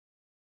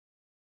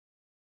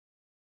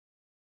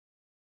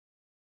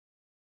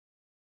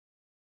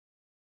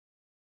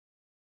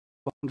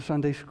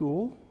Sunday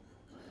school.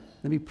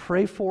 Let me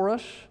pray for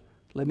us.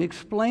 Let me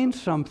explain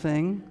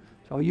something.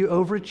 So all you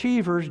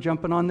overachievers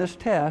jumping on this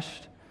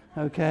test,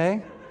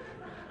 okay?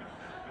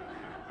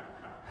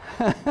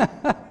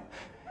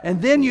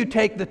 And then you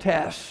take the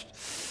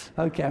test.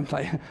 Okay, I'm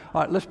playing.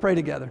 All right, let's pray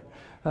together.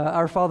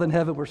 Our Father in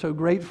heaven, we're so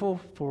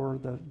grateful for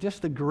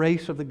just the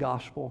grace of the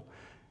gospel,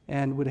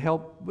 and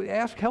help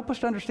us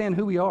to understand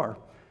who we are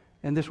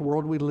in this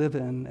world we live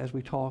in as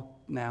we talk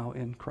now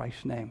in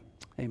Christ's name.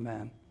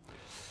 Amen.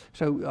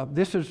 So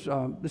this is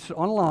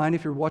online.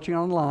 If you're watching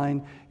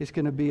online, it's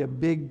going to be a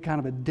big kind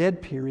of a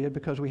dead period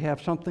because we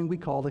have something we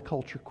call the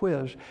culture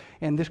quiz.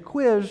 And this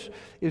quiz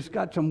has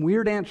got some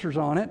weird answers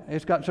on it.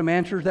 It's got some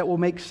answers that will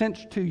make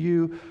sense to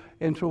you.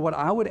 And so what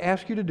I would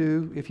ask you to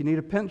do, if you need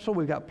a pencil,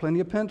 we've got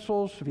plenty of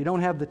pencils. If you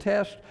don't have the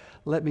test,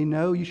 let me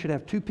know. You should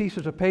have two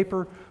pieces of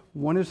paper.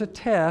 One is a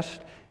test,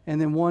 and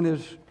then one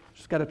it's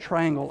got a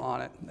triangle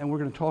on it. And we're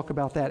going to talk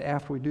about that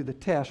after we do the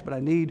test. But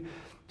I need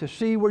to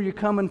see where you're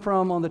coming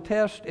from on the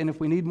test, and if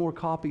we need more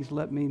copies,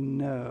 let me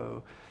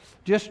know.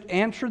 Just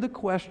answer the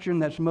question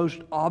that's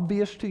most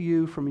obvious to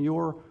you from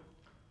your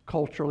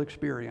cultural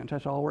experience.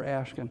 That's all we're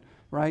asking,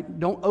 right?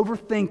 Don't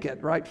overthink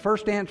it, right?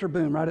 First answer,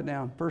 boom, write it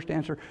down. First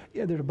answer,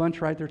 yeah, there's a bunch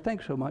right there.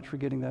 Thanks so much for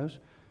getting those.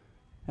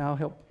 I'll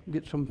help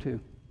get some too.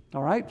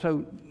 All right,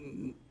 so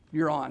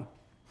you're on.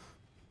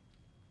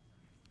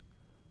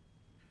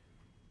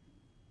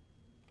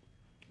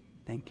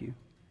 Thank you.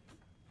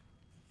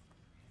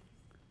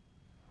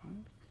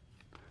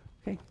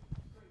 Okay.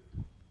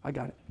 I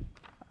got it.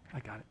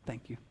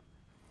 Thank you.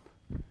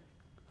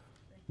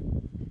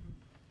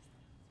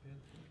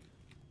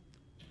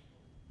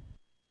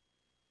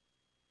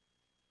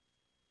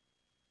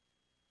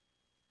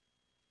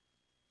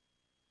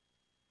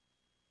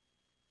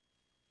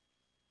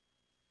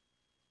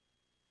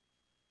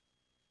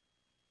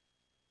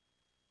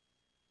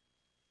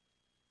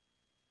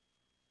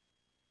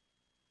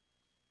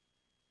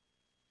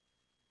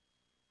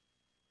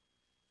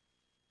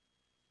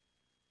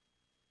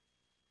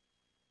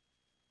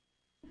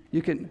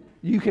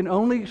 You can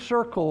only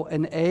circle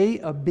an A,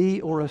 a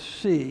B, or a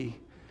C.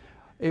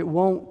 It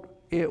won't,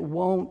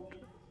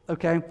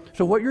 okay?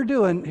 So what you're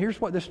doing, here's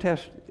what this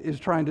test is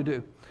trying to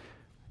do.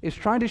 It's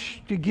trying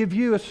to give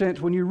you a sense,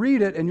 when you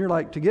read it and you're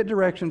like, to get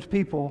directions,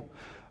 people,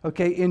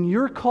 okay, in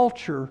your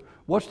culture,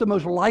 what's the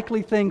most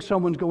likely thing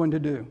someone's going to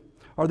do?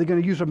 Are they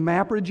going to use a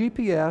map or a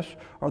GPS?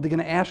 Are they going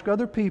to ask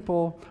other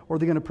people? Or are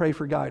they going to pray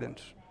for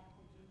guidance?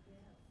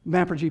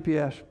 Map or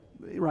GPS.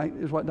 Right,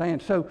 is what Diane.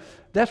 So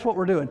that's what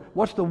we're doing.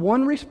 What's the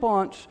one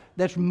response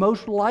that's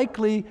most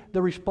likely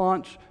the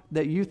response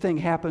that you think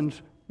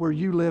happens where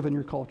you live in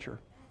your culture?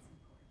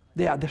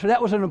 Yeah, so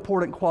that was an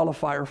important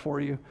qualifier for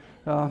you.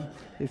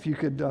 If you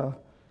could,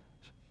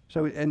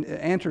 so and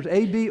answers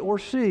A, B, or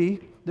C,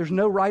 there's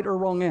no right or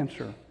wrong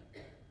answer.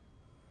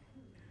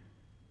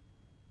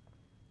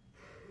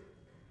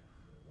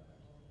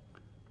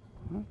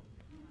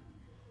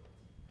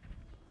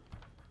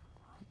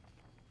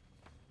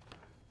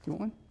 You want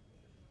one?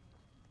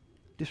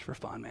 Just for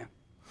fun, man.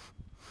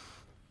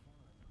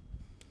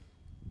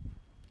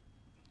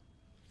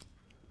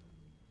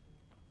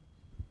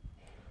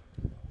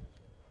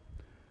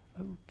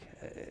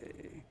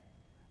 Okay.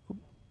 Oop,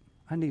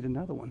 I need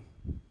another one.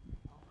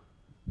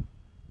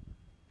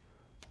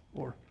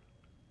 Or,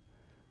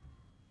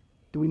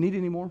 do we need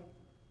any more?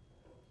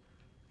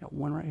 Got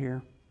one right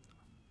here.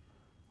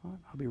 All right,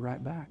 I'll be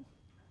right back.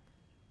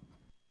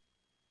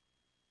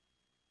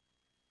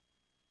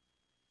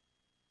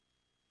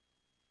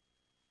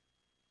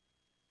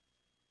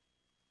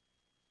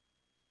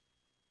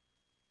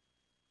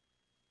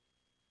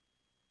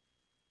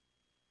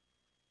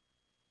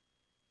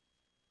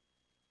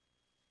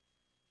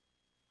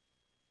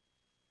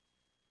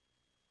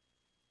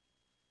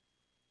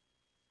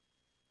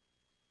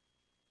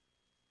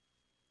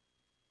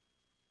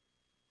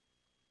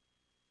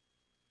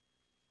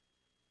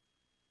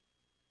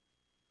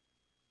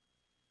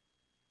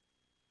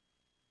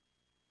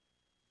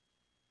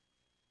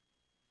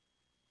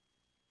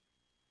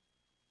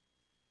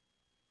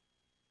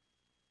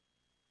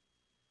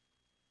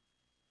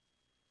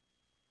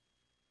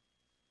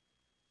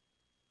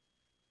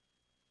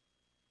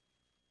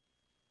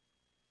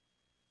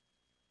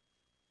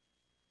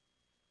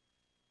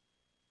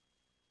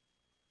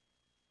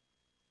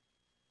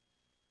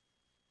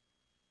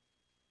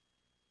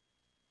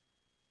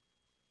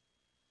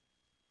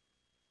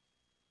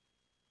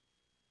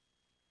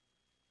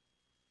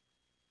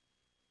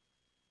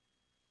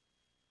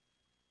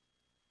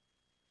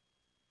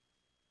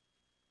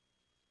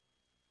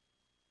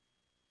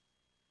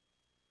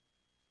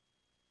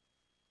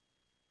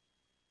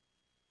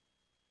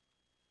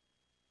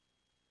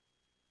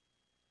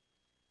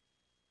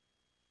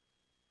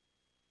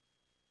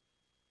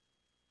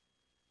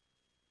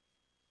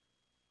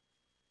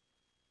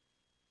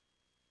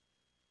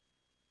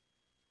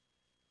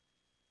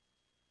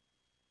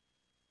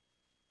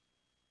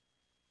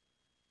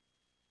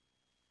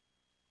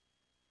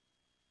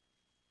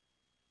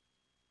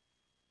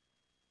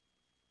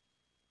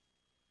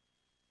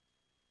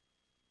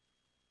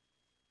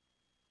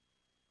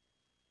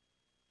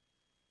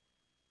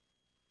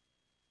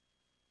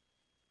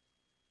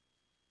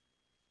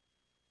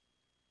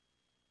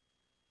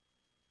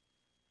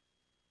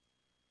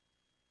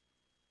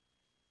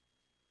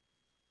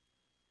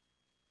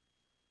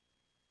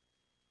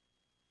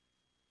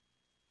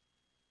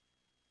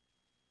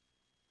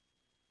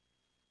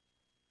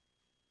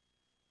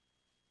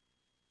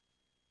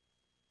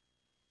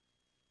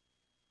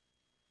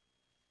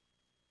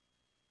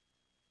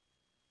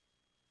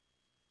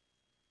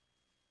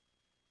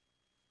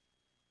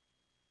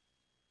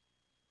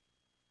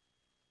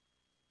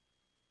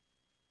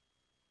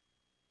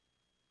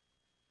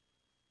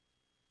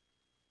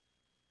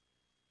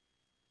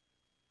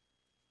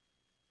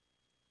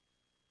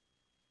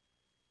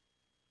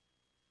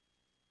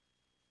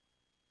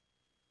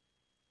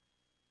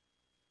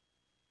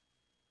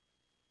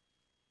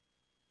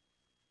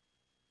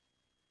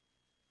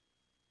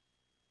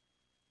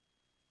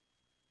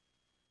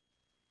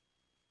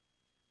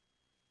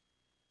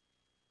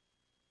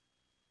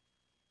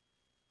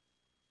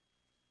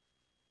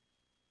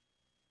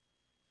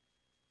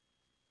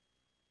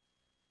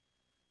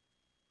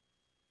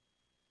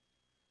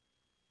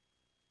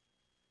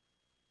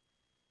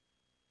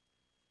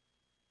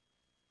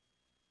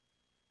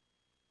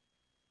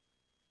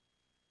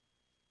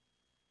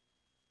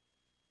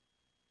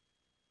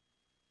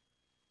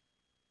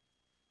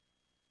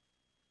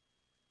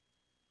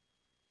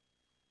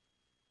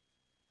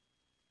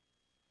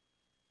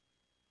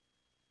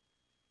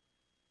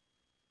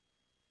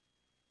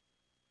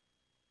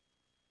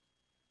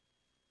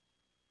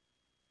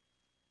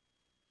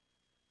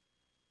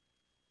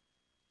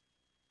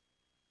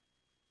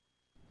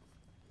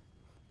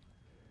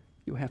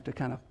 you'll have to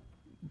kind of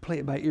play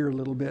it by ear a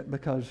little bit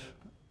because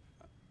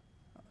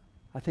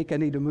I think I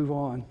need to move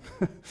on.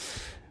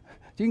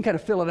 You can kind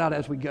of fill it out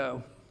as we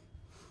go.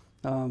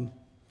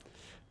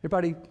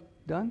 Everybody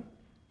done?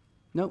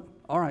 Nope.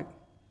 All right.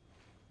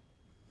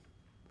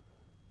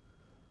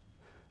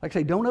 Like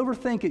I say, don't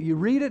overthink it. You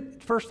read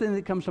it, first thing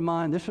that comes to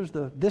mind, this is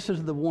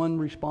the one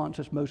response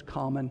that's most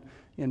common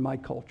in my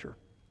culture.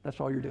 That's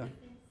all you're doing.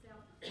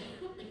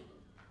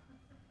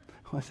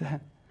 What's that? I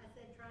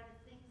said try to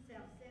think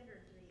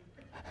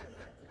self-centeredly.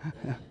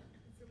 That's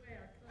the way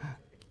our culture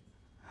is.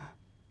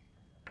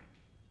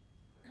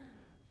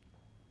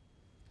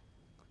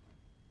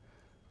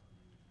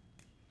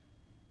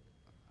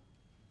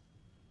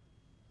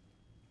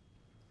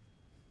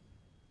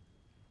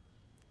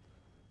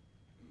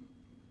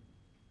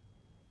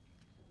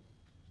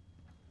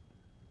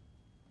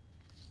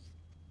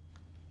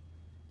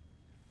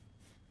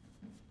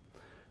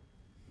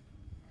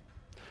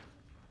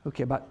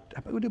 Okay,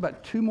 we'll do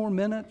about 2 more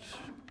minutes,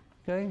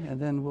 okay, and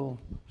then we'll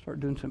start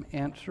doing some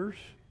answers.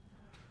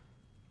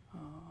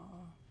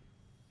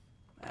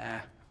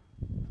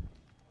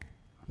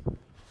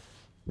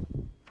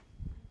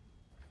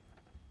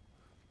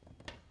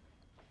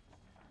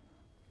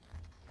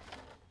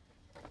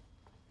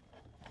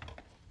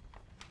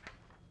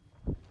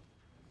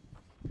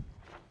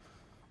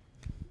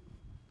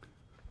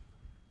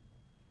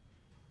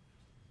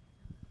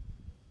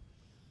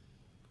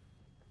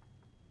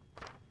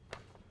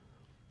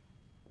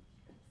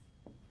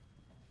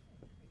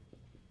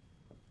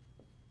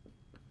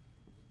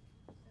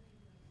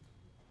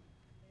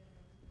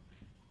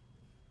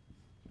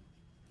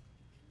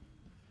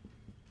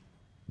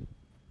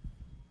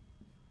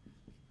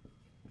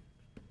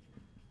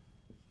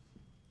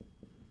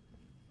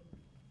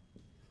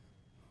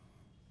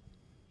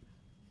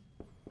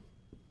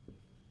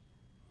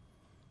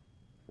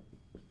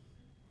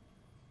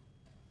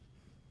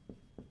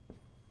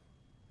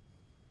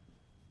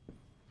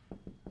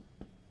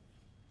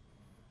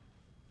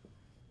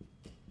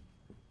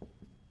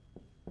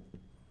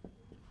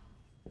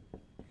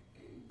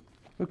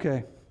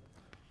 Okay.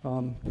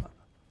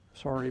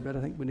 Sorry, but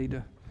I think we need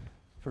to,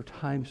 for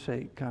time's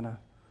sake, kind of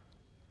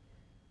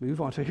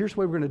move on. So here's the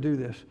way we're going to do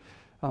this.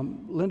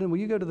 Lyndon, will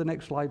you go to the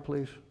next slide,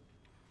 please?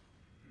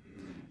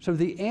 So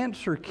the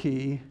answer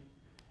key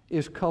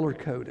is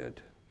color-coded.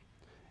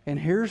 And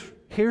here's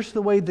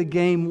the way the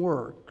game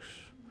works.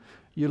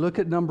 You look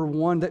at number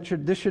 1.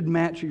 This should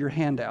match your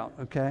handout,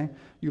 okay?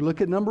 You look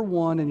at number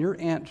 1 and your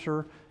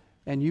answer,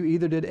 and you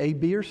either did A,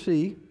 B, or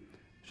C.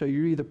 So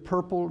you're either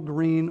purple,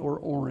 green, or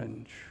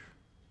orange,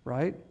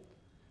 right?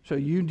 So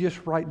you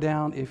just write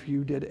down, if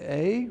you did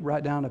A,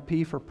 write down a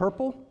P for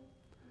purple.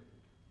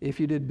 If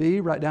you did B,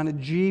 write down a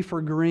G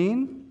for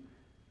green.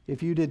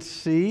 If you did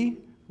C,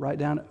 write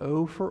down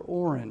O for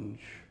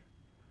orange.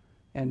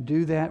 And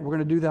do that. We're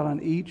going to do that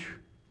on each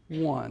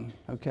one,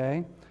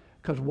 okay?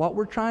 Because what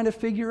we're trying to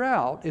figure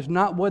out is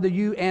not whether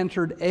you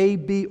answered A,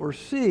 B, or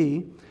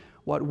C.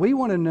 What we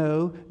want to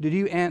know, did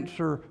you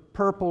answer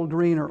purple,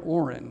 green, or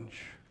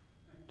orange?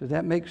 Does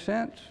that make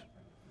sense?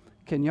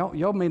 Can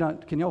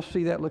y'all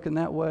see that looking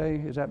that way?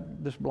 Is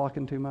that this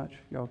blocking too much?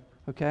 Y'all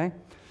okay?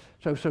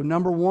 So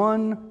number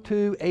 1,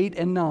 2, 8,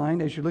 and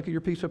 9, as you look at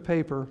your piece of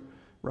paper,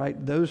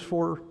 right, those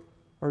 4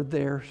 are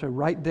there. So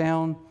write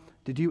down,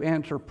 did you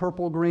answer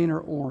purple, green, or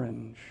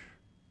orange?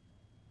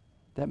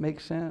 That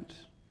makes sense?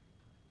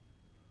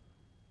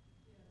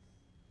 Yes.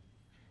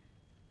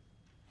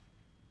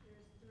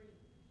 There's 3.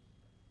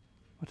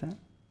 What's that?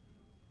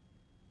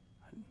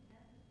 We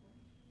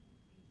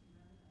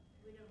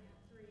don't have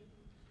 3.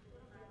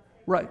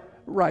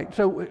 Right.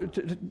 So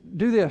to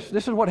do this.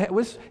 This is what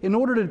was in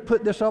order to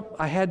put this up.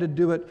 I had to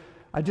do it.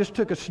 I just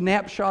took a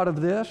snapshot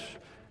of this,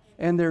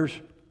 and there's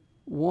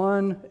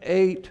 1,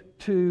 8,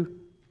 2,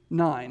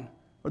 9.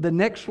 Or the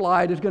next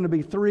slide is going to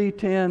be 3,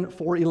 10,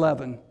 4,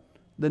 11.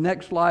 The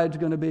next slide is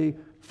going to be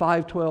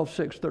 5, 12,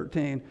 6,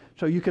 13.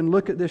 So you can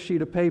look at this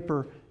sheet of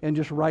paper and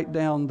just write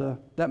down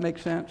that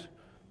makes sense?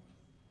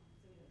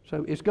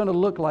 So it's going to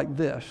look like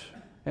this.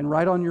 And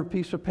write on your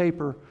piece of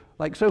paper,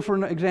 like, so for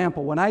an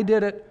example, when I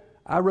did it,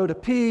 I wrote a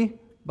P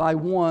by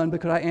 1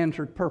 because I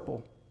answered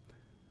purple.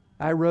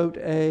 I wrote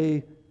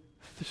a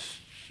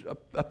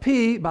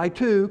P by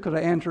 2 because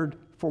I answered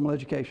formal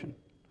education.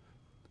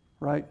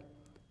 Right?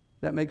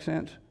 That makes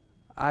sense?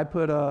 I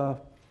put an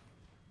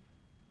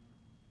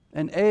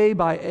A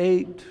by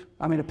 8,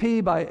 a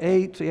P by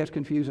 8, see, that's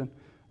confusing,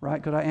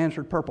 right? Because I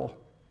answered purple.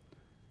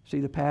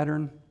 See the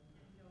pattern?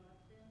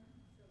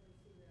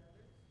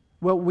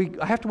 Well,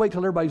 I have to wait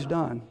till everybody's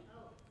done,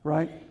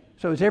 right?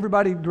 So has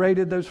everybody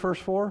graded those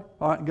first 4?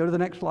 All right, go to the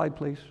next slide,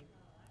 please.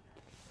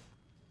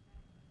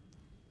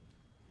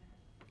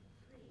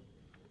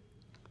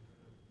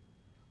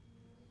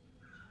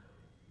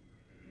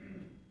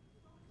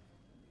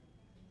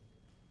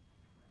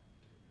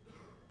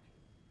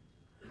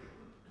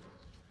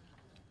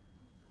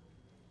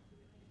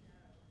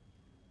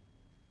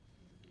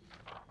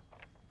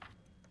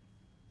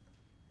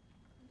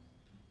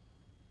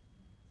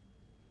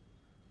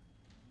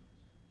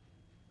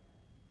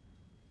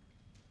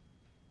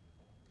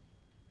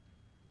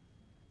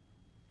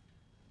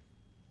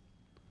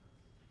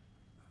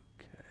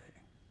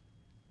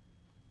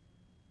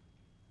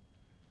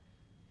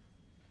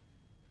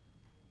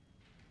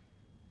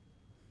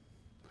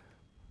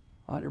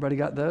 All right, everybody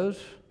got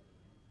those?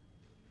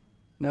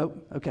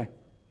 Nope? Okay.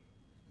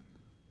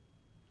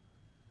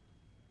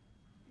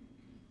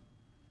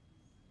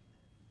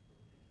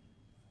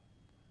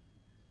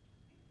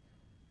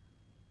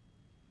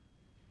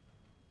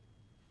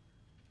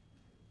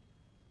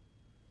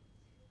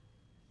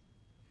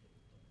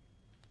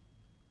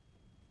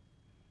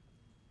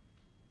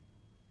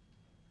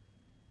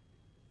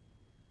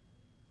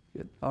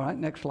 Good. All right,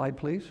 next slide,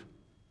 please.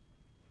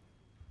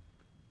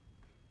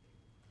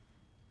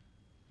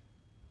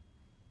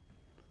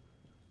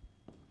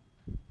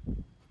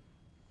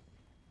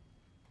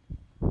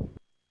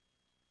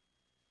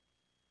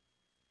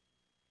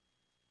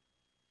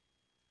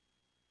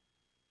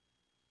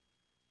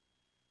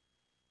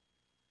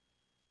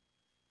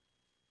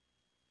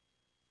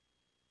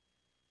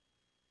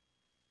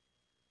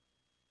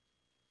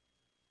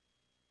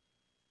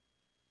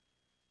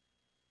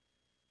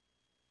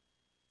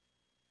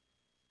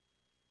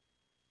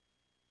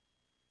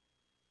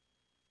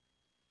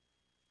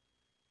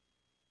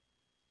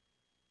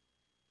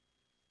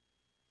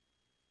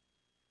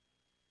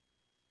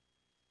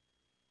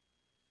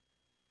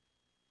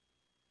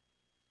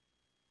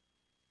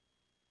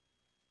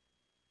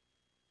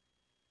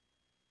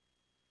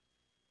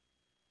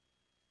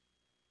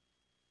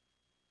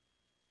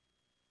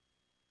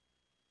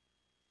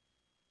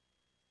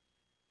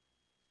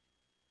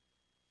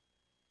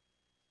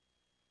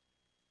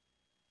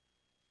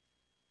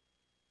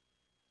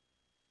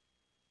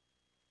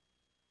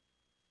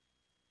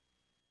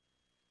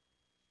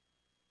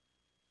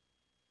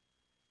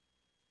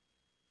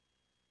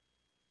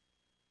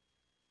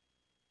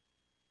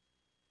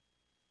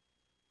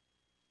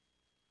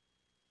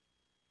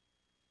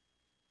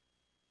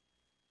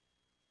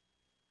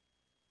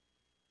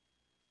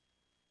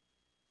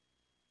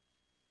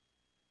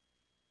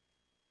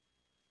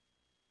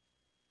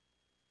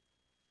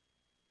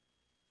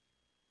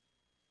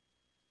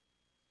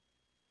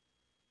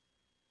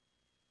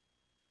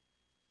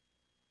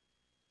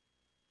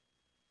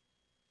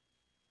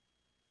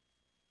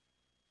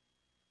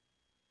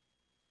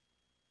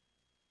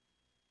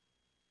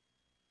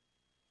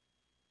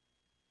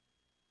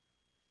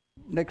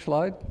 Next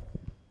slide.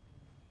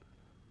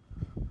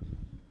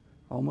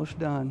 Almost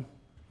done.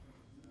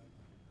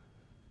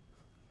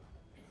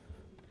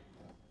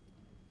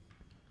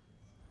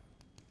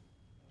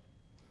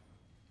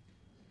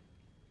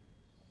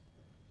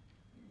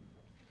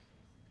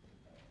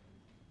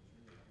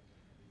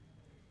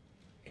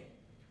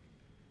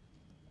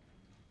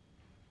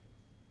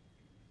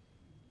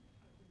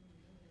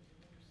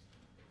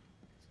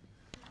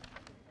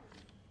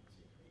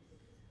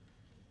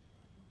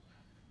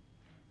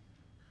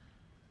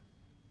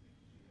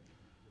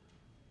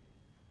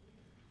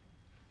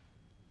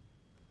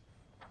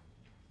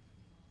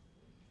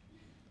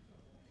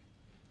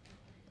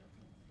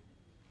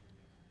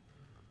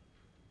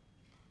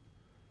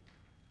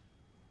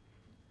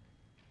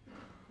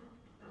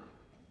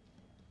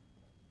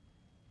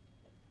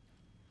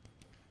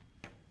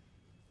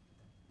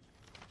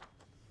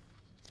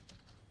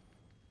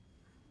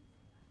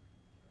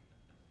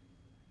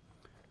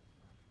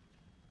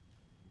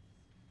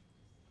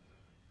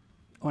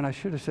 When I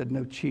should have said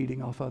no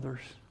cheating off others.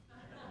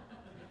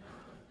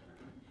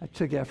 I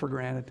took that for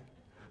granted.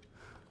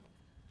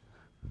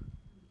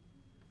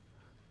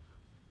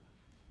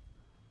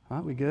 All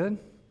right, we good?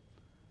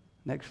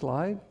 Next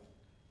slide.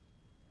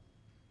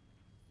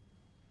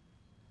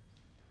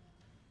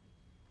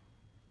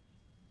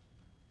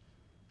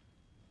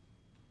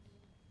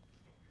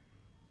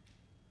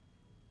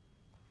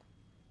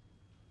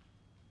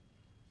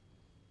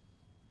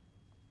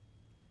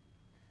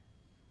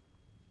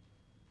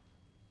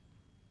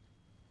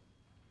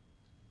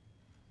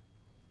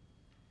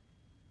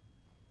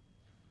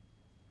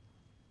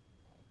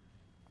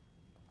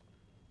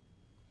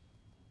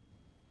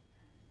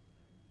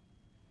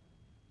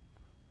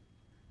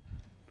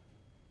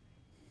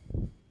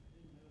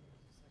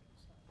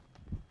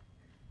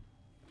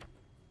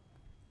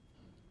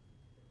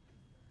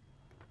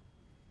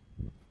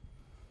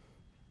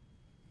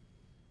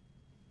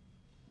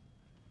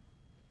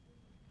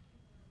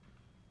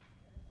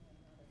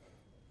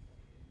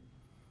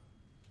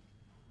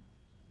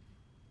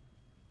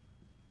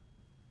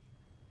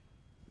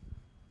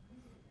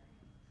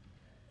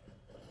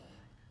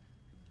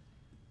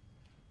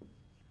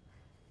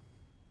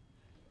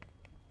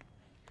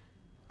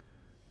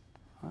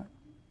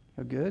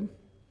 Oh, good.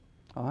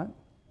 All right.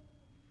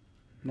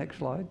 Next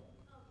slide.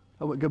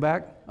 Oh, wait, go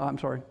back. Oh, I'm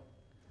sorry.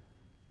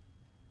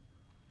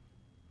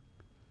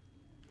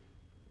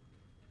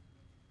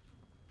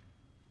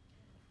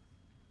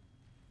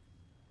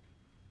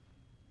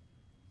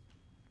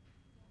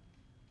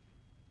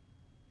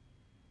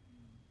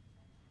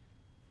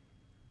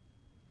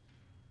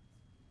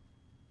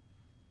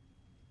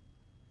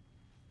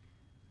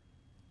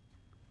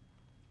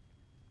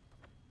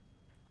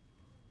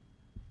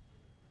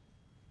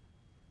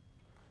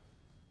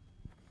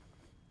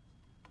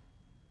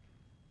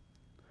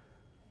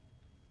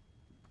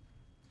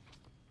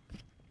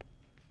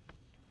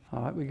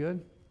 All right, we good?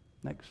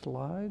 Next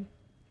slide.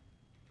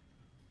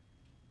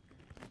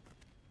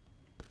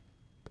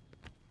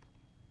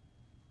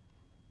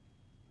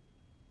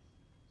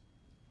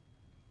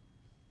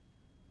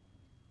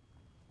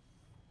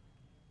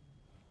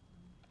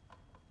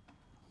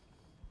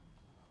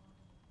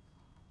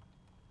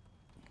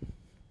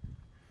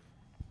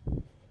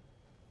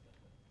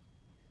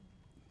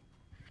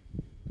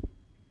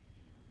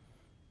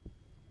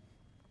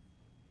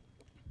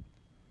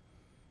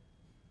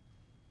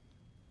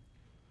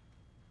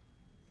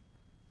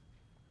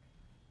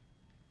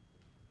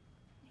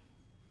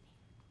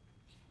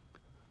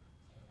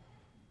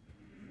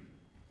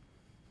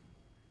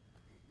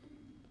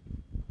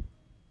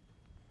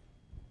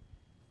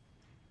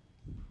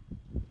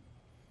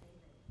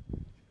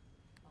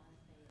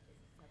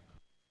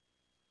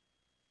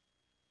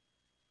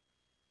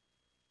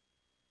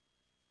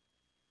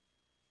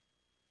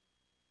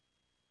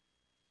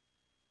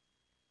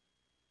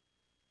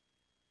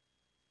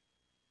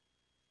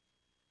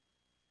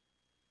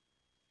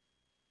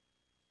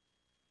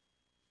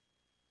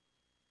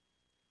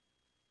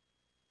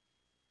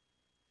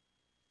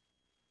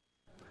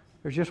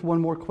 There's just one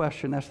more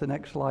question. That's the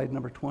next slide,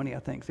 number 20, I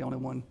think. It's the only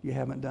one you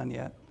haven't done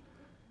yet.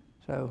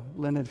 So,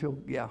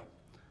 Lyndon, yeah.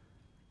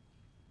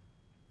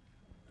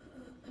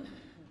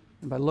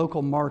 And by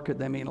local market,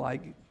 they mean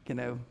like,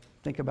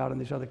 think about in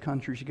these other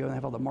countries, you go and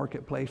have all the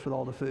marketplace with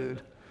all the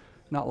food.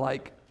 Not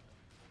like,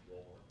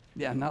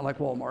 not like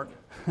Walmart.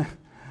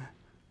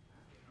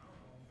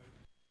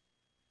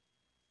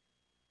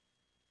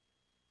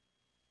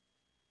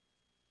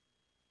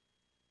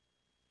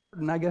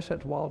 And I guess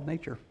that's wild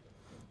nature.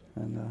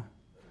 And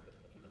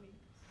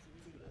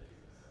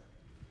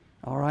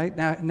all right,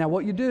 now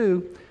what you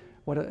do,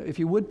 if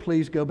you would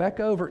please go back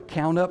over,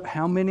 count up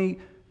how many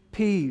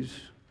P's,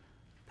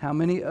 how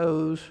many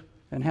O's,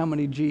 and how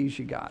many G's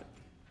you got.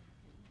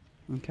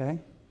 Okay?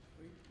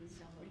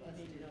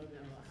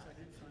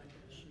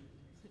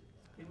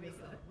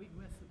 We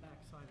missed the back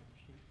side of the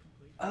sheet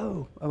completely.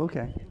 Oh,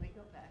 okay. Can we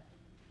go back?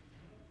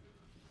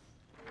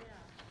 Yeah.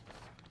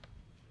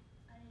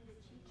 I need a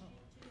cheat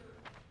sheet too.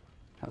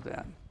 How's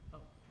that?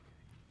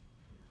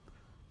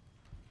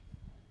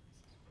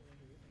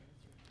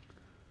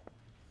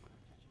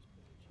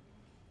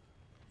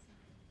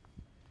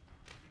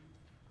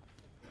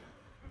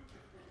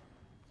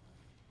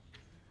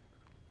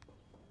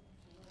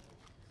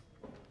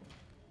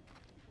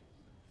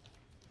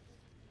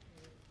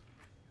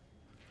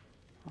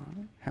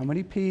 How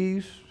many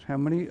P's, how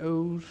many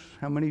O's,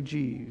 how many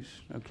G's,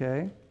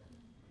 okay?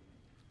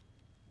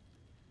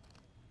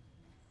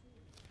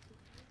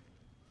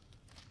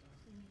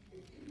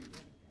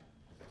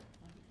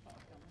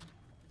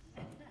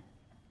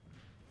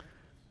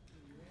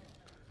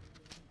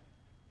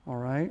 All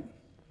right.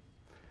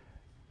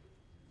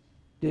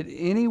 Does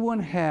anyone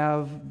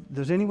have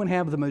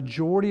the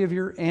majority of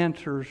your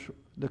answers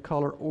the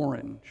color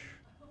orange?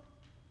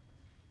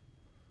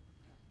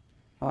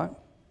 All right.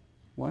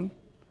 One.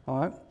 All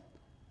right.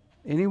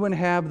 Anyone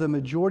have the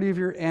majority of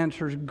your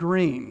answers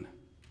green?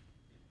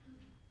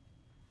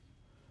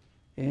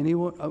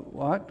 Anyone?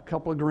 What? A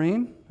couple of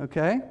green.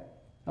 Okay.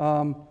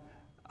 I'm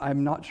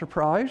not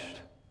surprised.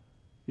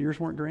 Yours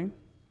weren't green?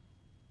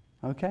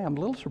 Okay, I'm a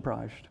little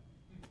surprised.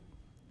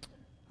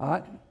 All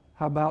right.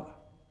 How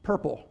about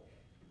purple?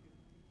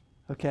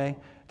 Okay.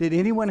 Did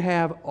anyone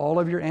have all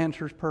of your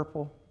answers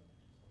purple?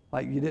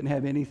 Like you didn't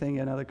have anything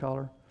in another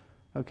color?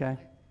 Okay.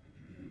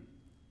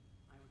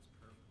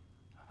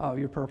 Oh,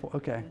 you're purple.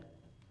 Okay.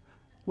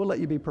 We'll let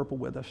you be purple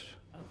with us.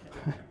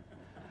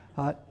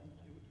 Okay.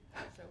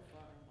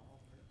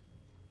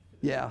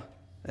 Yeah.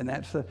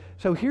 And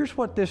so here's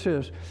what this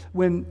is.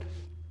 When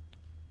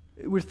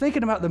we're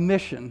thinking about the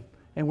mission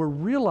and we're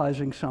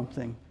realizing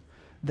something,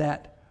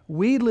 that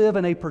we live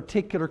in a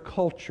particular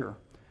culture,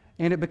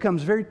 and it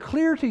becomes very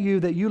clear to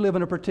you that you live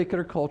in a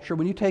particular culture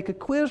when you take a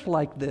quiz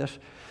like this,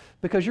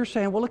 because you're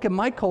saying, well, look at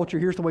my culture,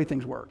 here's the way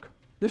things work.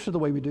 This is the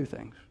way we do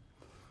things.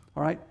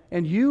 All right?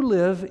 And you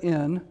live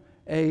in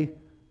a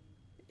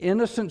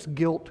innocence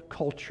guilt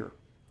culture.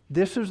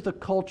 This is the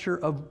culture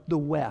of the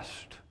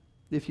West,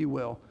 if you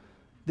will.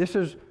 This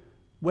is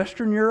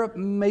Western Europe,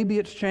 maybe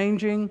it's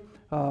changing,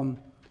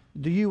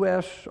 the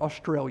U.S.,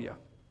 Australia.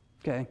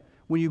 Okay?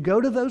 When you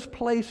go to those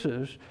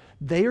places,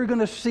 they are going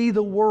to see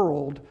the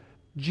world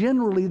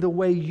generally the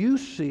way you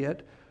see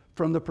it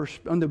from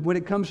when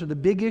it comes to the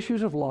big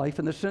issues of life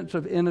in the sense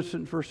of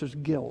innocence versus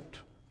guilt.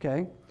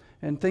 Okay?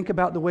 And think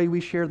about the way we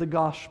share the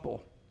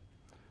gospel,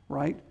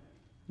 right?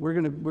 We're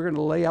going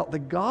to lay out the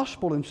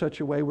gospel in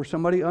such a way where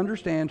somebody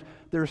understands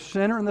they're a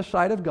sinner in the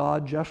sight of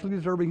God, justly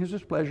deserving His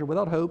displeasure,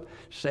 without hope,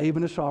 save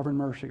in His sovereign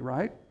mercy,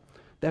 right?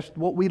 That's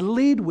what we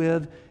lead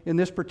with in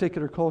this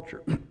particular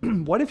culture.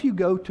 What if you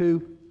go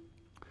to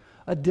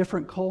a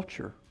different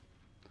culture?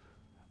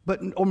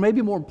 Or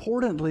maybe more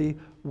importantly,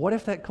 what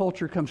if that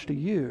culture comes to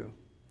you?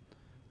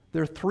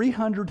 There are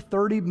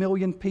 330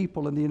 million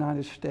people in the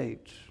United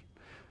States.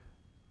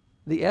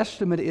 The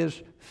estimate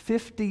is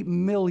 50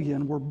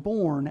 million were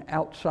born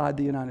outside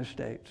the United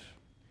States.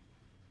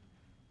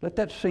 Let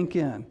that sink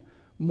in.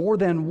 More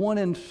than 1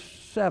 in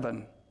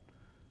 7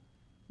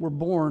 were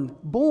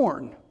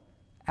born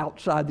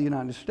outside the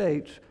United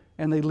States,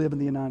 and they live in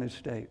the United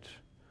States.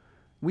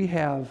 We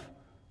have,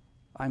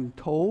 I'm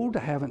told,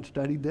 I haven't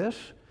studied this,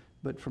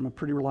 but from a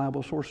pretty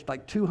reliable source,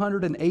 like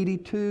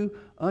 282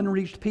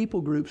 unreached people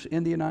groups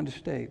in the United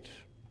States.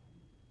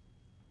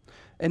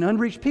 An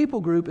unreached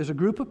people group is a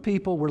group of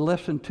people where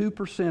less than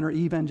 2% are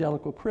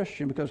evangelical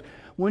Christian, because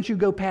once you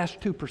go past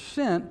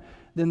 2%,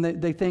 then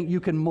they think you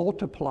can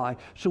multiply.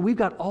 So we've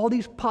got all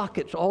these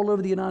pockets all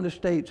over the United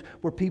States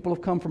where people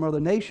have come from other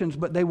nations,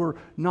 but they were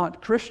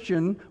not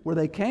Christian where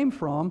they came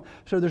from,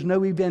 so there's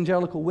no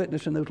evangelical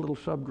witness in those little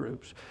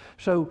subgroups.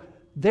 So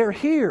they're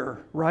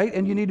here, right?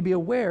 And you need to be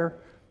aware,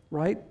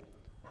 right?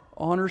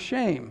 Honor,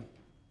 shame.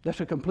 That's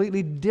a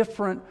completely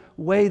different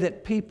way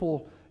that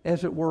people,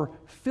 as it were,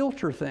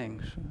 filter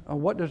things.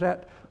 What does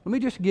that? Let me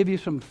just give you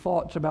some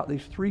thoughts about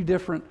these three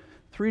different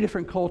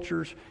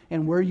cultures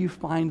and where you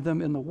find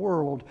them in the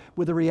world,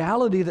 with the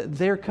reality that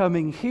they're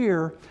coming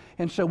here,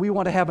 and so we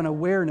want to have an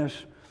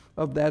awareness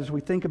of that as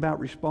we think about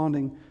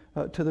responding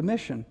to the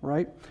mission,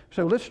 right?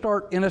 So let's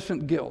start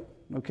innocent guilt,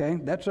 okay?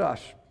 That's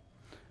us.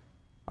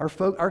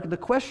 The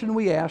question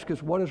we ask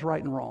is, what is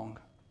right and wrong?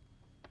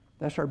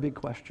 That's our big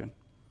question.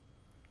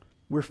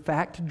 We're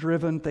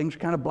fact-driven, things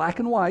kind of black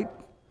and white,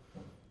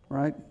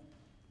 right?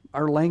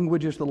 Our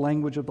language is the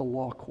language of the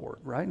law court,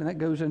 right? And that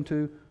goes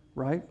into,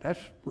 right? That's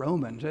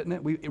Romans, isn't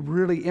it? We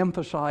really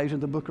emphasize in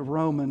the book of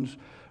Romans,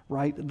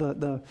 right,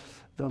 the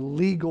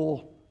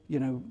legal,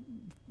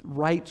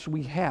 rights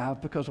we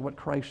have because of what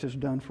Christ has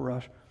done for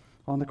us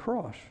on the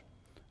cross.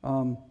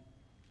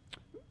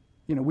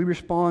 We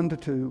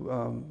respond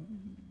to,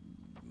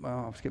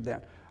 I'll skip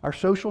that. Our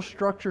social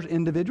structure is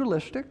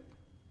individualistic.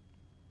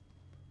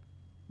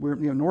 We're,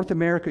 North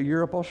America,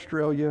 Europe,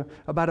 Australia,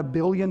 about 1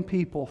 billion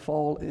people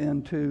fall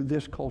into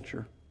this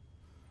culture.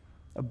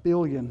 1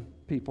 billion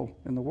people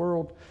in the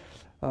world.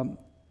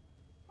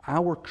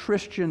 Our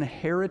Christian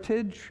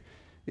heritage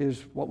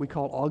is what we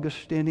call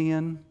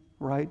Augustinian,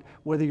 right?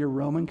 Whether you're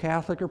Roman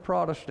Catholic or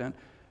Protestant,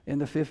 in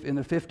the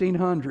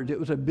 1500s, it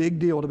was a big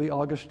deal to be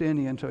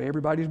Augustinian. So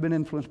everybody's been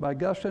influenced by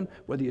Augustine,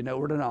 whether you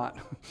know it or not.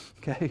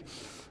 Okay,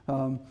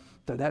 so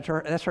that's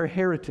our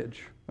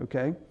heritage.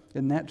 Okay,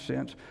 in that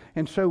sense.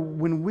 And so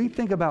when we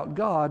think about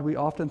God, we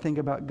often think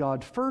about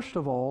God first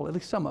of all. At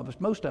least some of us,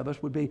 most of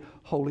us, would be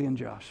holy and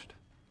just.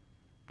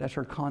 That's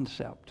our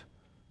concept.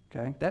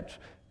 Okay, that's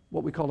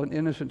what we call an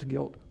innocent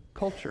guilt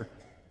culture.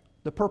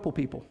 The purple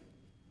people.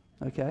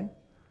 Okay.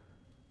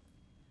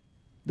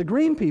 The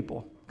green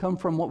people come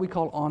from what we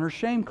call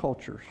honor-shame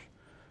cultures,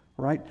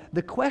 right?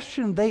 The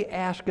question they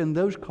ask in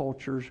those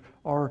cultures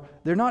are,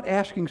 they're not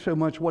asking so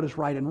much what is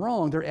right and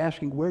wrong, they're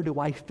asking, where do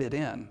I fit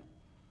in?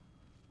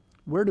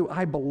 Where do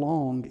I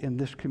belong in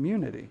this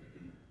community?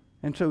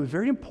 And so it's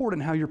very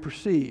important how you're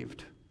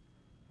perceived,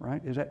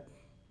 right? Is that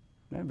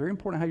very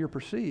important how you're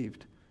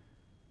perceived?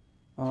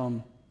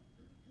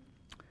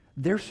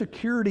 Their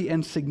security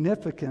and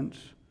significance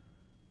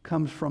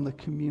comes from the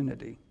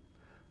community.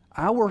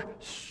 Our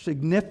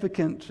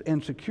significance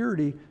and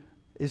security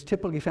is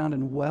typically found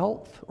in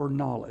wealth or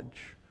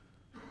knowledge.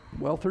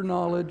 Wealth or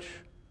knowledge,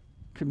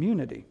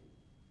 community.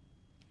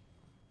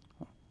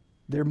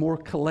 They're more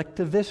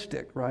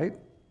collectivistic, right?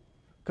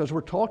 Because we're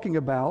talking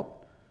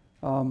about,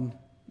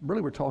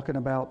 we're talking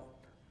about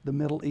the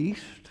Middle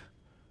East,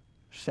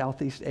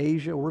 Southeast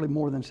Asia, really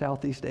more than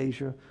Southeast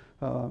Asia,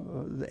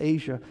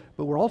 Asia,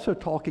 but we're also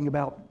talking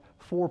about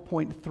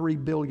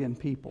 4.3 billion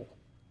people.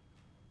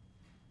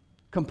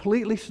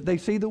 Completely, they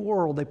see the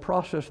world, they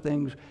process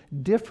things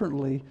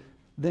differently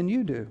than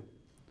you do.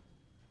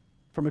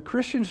 From a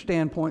Christian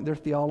standpoint, their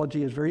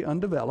theology is very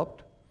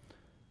undeveloped.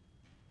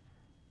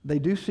 They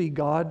do see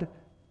God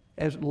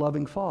as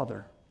loving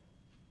Father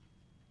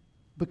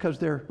because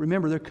they're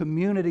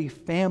community,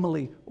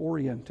 family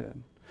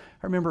oriented.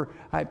 I remember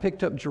I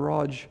picked up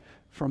Jiraj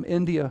from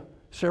India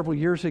several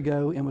years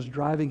ago and was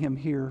driving him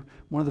here,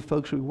 one of the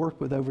folks we work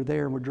with over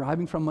there, and we're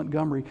driving from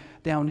Montgomery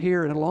down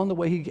here, and along the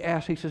way he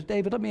says,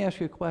 David, let me ask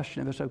you a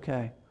question if it's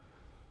okay.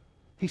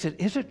 He said,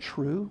 is it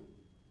true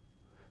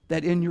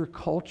that in your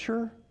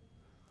culture,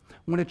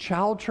 when a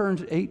child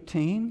turns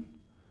 18,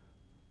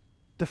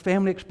 the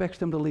family expects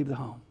them to leave the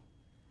home?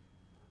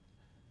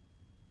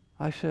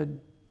 I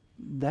said,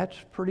 that's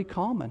pretty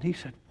common. He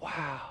said,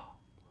 wow,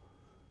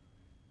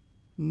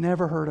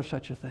 never heard of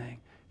such a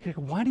thing. He said,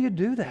 why do you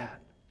do that?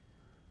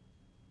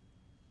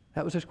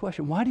 That was his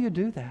question. Why do you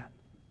do that?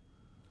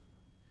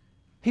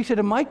 He said,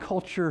 in my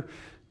culture,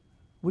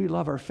 we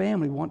love our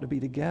family, want to be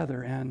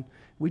together, and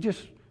we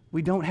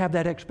don't have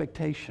that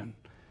expectation.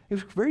 It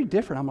was very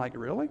different. I'm like,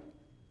 really?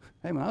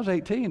 Hey, when I was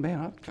 18, man,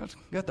 I just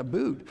got the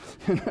boot.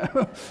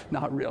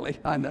 Not really.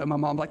 I know. My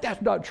mom's like,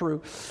 that's not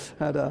true.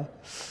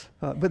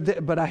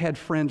 But I had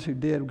friends who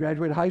did.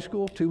 Graduated high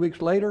school, 2 weeks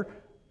later,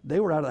 they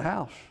were out of the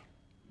house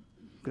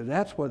because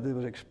that's what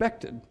was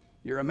expected.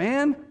 You're a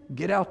man,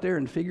 get out there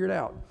and figure it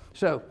out.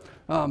 So,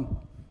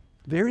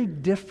 very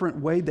different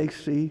way they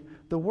see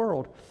the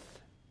world.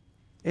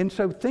 And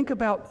so think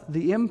about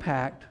the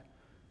impact,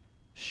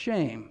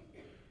 shame.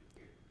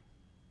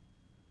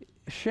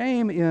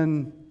 Shame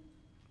in,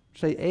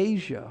 say,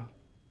 Asia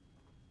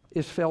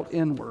is felt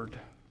inward,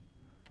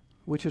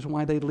 which is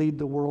why they lead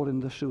the world in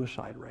the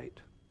suicide rate.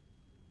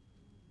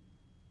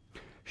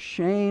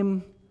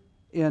 Shame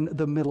in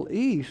the Middle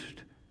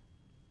East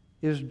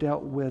is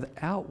dealt with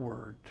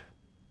outward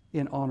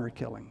in honor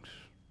killings.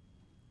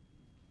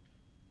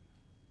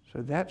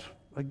 So that's,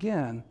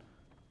 again,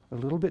 a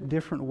little bit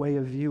different way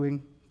of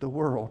viewing the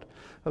world.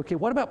 Okay,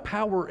 what about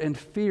power and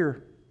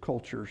fear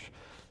cultures?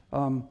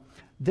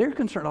 They're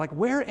concerned, like,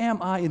 where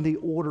am I in the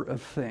order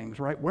of things,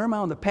 right? Where am I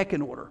on the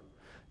pecking order?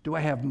 Do I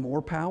have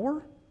more power?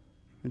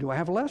 Or do I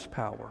have less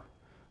power?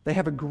 They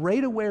have a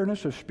great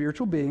awareness of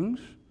spiritual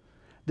beings.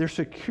 Their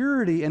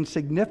security and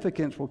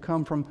significance will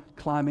come from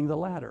climbing the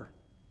ladder,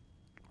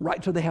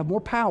 right? So they have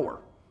more power,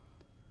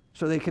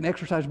 so they can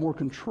exercise more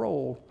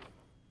control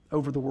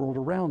over the world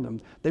around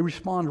them. They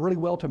respond really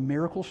well to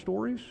miracle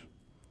stories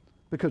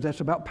because that's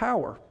about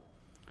power.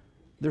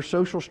 Their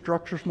social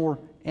structure's more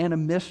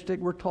animistic.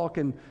 We're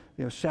talking,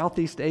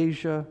 Southeast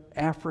Asia,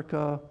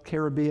 Africa,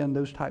 Caribbean,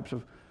 those types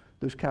of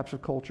those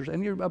captive cultures,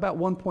 and you're about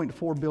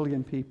 1.4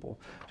 billion people.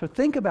 So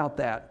think about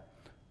that.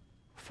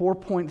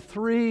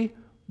 4.3,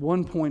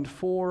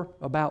 1.4,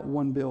 about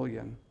 1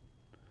 billion.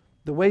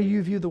 The way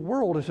you view the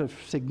world is a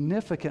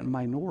significant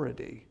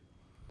minority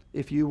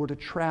if you were to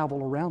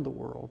travel around the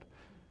world.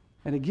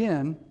 And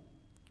again,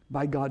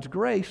 by God's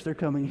grace, they're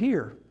coming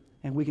here,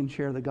 and we can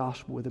share the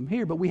gospel with them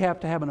here. But we have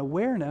to have an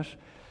awareness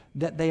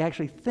that they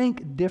actually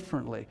think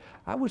differently.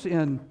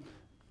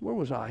 Where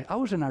was I? I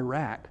was in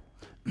Iraq.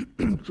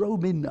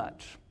 Drove me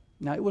nuts.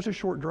 Now, it was a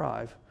short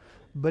drive,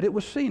 but it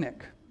was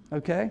scenic,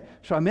 okay?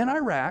 So I'm in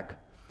Iraq,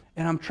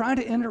 and I'm trying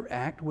to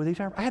interact with these.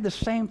 I had the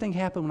same thing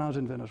happen when I was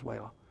in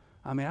Venezuela.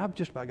 I mean, I've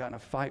just about gotten in a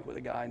fight with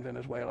a guy in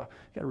Venezuela. You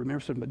got to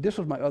remember something, but this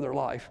was my other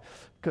life,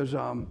 because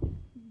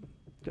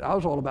I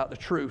was all about the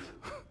truth,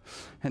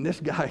 and this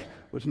guy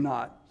was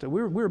not. So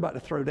we were about to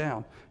throw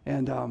down,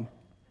 and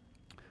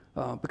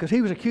because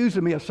he was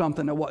accusing me of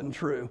something that wasn't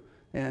true,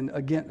 and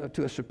again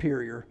to a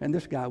superior, and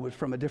this guy was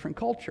from a different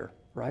culture,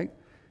 right?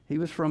 He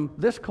was from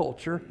this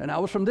culture, and I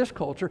was from this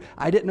culture.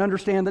 I didn't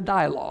understand the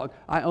dialogue.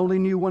 I only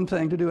knew one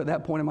thing to do at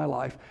that point in my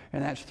life,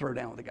 and that's throw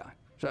down with the guy.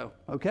 So,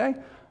 okay,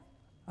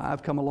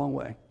 I've come a long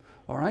way,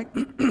 all right?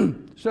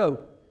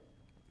 So,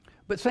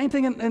 but same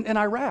thing in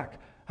Iraq.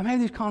 I'm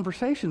having these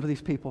conversations with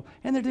these people,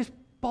 and they're just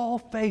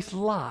bald-faced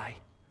lie.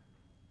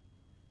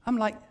 I'm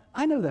like,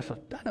 I know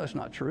it's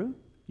not true.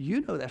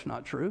 You know that's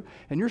not true.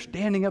 And you're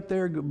standing up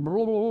there blah,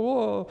 blah,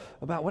 blah,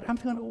 about what I'm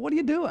thinking, what are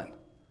you doing?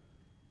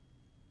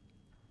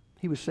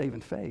 He was saving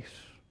face.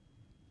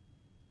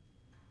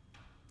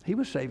 He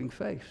was saving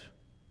face.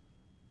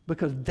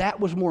 Because that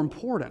was more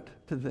important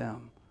to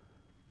them,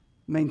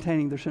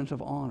 maintaining their sense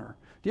of honor.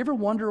 Do you ever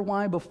wonder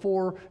why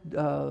before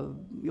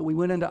we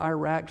went into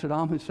Iraq,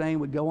 Saddam Hussein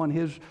would go on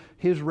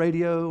his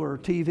radio or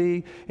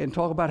TV and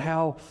talk about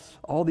how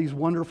all these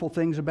wonderful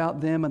things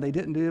about them and they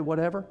didn't do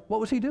whatever?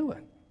 What was he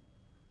doing?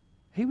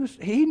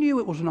 He knew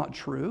it was not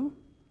true.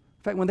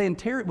 In fact, when the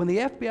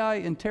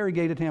FBI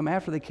interrogated him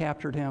after they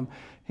captured him,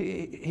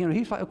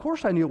 he's like, of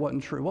course I knew it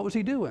wasn't true. What was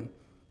he doing?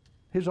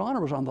 His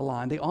honor was on the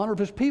line. The honor of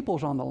his people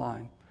was on the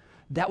line.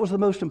 That was the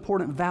most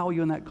important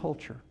value in that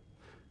culture.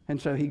 And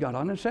so he got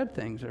on and said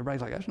things. Everybody's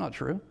like, that's not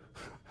true.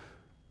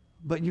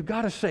 But you've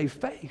got to save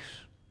face.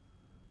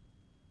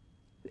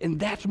 And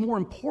that's more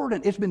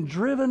important. It's been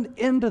driven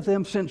into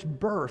them since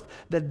birth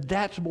that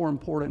that's more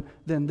important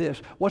than this.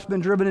 What's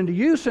been driven into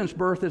you since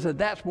birth is that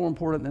that's more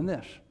important than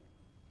this.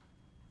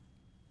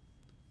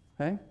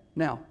 Okay?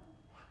 Now,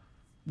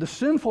 the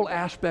sinful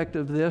aspect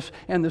of this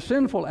and the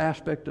sinful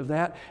aspect of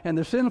that and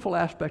the sinful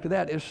aspect of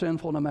that is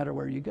sinful no matter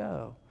where you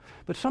go.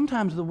 But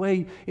sometimes the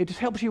way, it just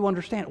helps you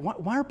understand,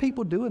 why are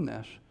people doing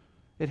this?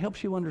 It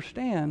helps you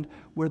understand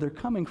where they're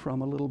coming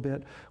from a little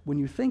bit when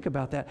you think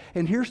about that.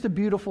 And here's the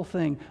beautiful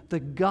thing. The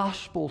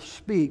gospel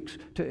speaks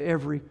to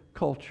every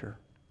culture.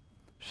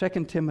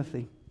 2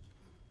 Timothy.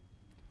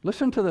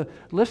 Listen to the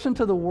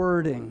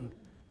wording.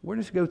 We'll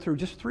just go through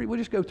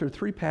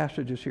three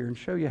passages here and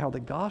show you how the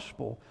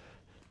gospel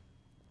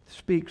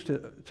speaks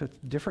to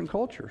different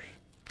cultures,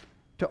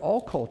 to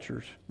all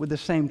cultures with the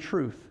same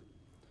truth.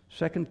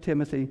 2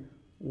 Timothy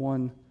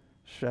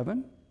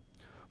 1:7.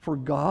 For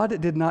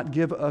God did not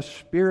give us a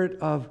spirit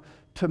of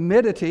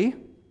timidity,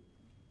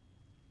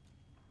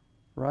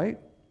 right?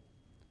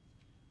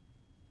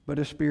 But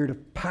a spirit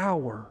of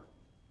power,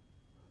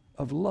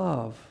 of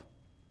love,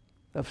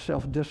 of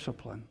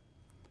self-discipline.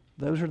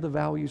 Those are the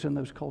values in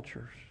those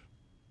cultures.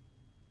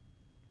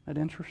 Isn't that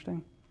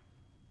interesting?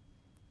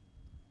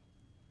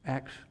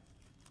 Acts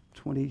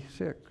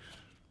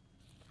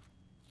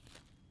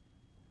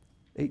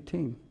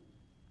 26:18.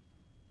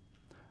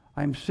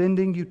 I'm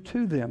sending you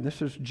to them.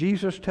 This is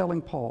Jesus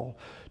telling Paul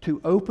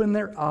to open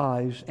their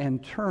eyes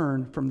and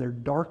turn from their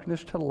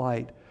darkness to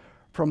light,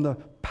 from the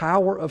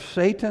power of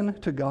Satan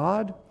to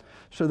God,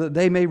 so that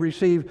they may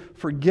receive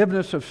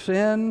forgiveness of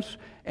sins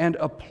and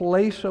a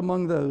place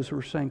among those who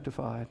are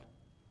sanctified.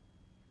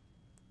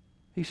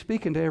 He's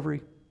speaking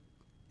to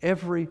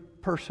every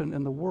person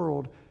in the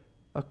world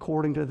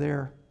according to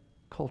their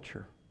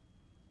culture.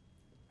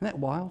 Isn't that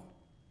wild?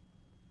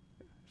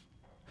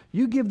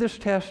 You give this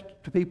test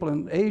to people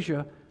in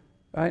Asia,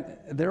 right?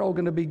 They're all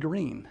going to be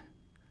green.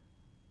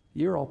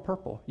 You're all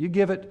purple. You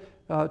give it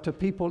to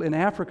people in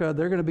Africa,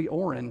 they're going to be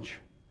orange.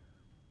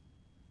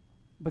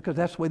 Because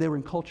that's the way they were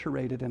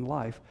enculturated in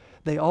life.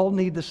 They all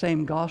need the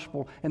same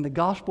gospel, and the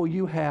gospel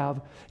you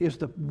have is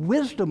the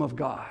wisdom of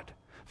God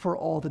for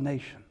all the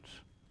nations.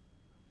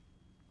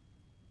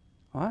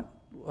 All right?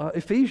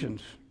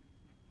 Ephesians,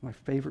 one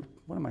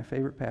of my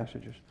favorite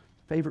passages,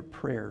 favorite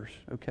prayers,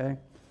 okay?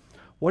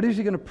 What is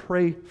he going to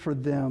pray for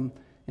them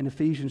in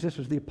Ephesians? This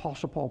is the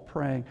Apostle Paul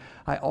praying.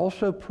 I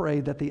also pray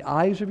that the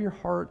eyes of your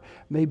heart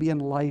may be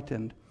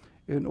enlightened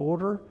in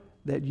order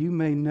that you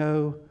may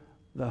know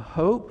the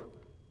hope,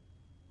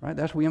 right?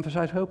 That's we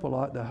emphasize hope a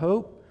lot. The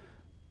hope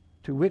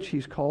to which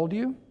he's called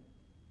you.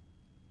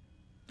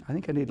 I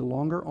think I need a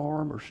longer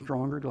arm or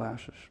stronger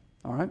glasses.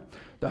 All right?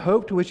 The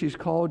hope to which he's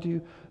called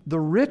you. The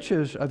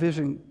riches of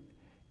his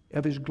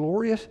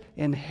glorious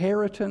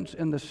inheritance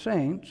in the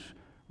saints,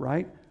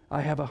 right?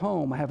 I have a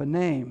home. I have a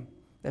name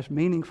that's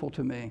meaningful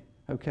to me,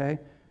 okay?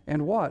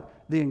 And what?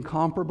 The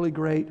incomparably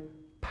great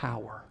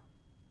power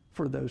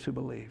for those who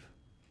believe.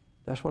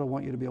 That's what I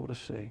want you to be able to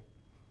see.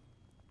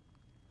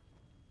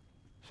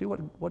 See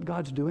what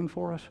God's doing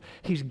for us?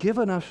 He's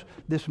given us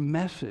this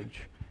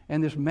message,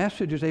 and this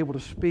message is able to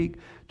speak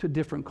to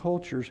different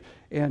cultures,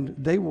 and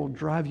they will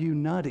drive you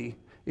nutty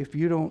if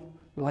you don't,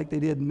 like they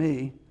did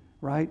me,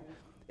 right?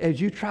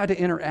 As you try to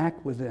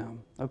interact with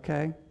them,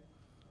 okay?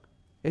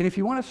 And if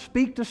you want to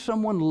speak to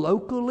someone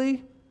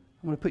locally,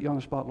 I'm going to put you on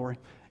the spot, Lori.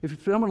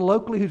 If someone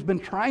locally who's been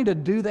trying to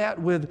do that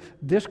with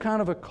this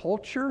kind of a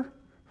culture,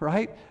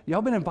 right?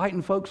 Y'all been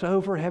inviting folks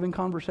over, having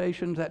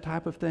conversations, that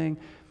type of thing,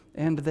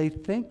 and they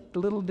think a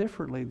little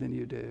differently than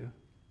you do,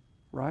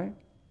 right?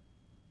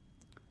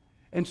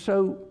 And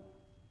so,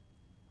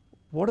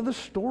 what are the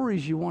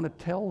stories you want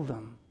to tell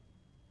them?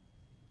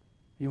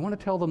 You want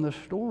to tell them the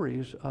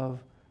stories of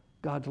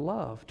God's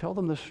love. Tell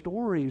them the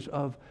stories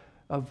of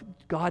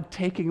God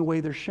taking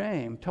away their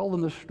shame. Tell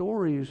them the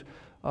stories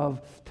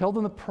tell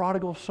them the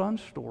prodigal son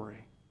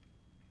story,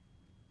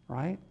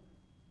 right?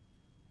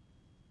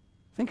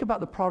 Think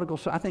about the prodigal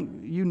son. I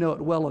think you know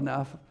it well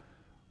enough.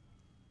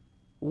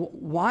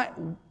 Why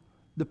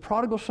the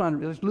prodigal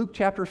son, it's Luke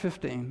chapter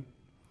 15.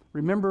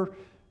 Remember,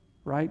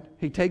 right?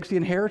 He takes the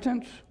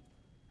inheritance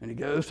and he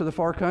goes to the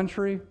far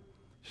country,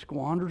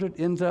 squanders it,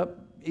 ends up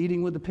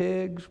eating with the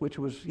pigs, which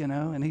was,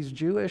 and he's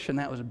Jewish, and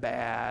that was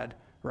bad,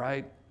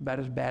 right? About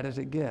as bad as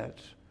it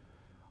gets.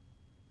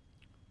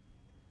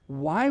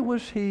 Why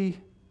was he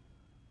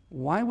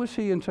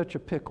in such a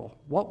pickle?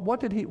 What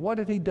did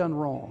he done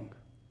wrong?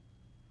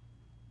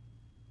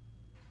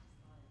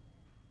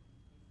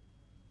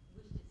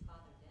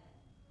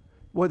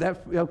 Well,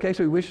 okay,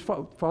 so he wished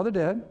his father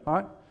dead. All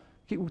right.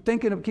 Keep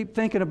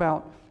thinking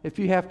about, if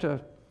you have to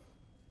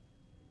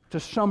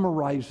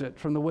summarize it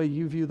from the way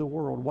you view the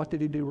world, what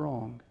did he do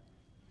wrong?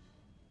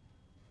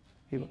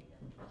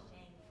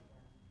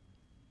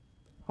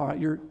 All right,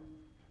 you're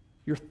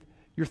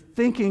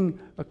thinking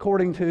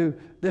according to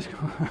this,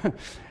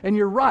 and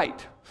you're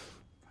right.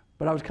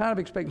 But I was kind of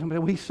expecting somebody,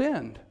 well, he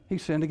sinned. He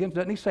sinned against,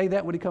 doesn't he say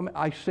that when he comes?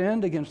 I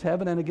sinned against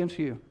heaven and against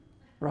you,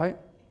 right?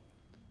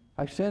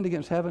 I sinned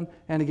against heaven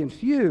and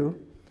against you.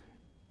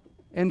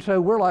 And so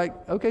we're like,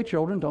 okay,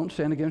 children, don't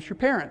sin against your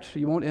parents.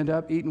 You won't end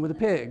up eating with the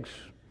pigs.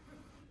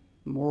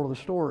 Moral of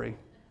the story,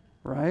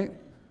 right?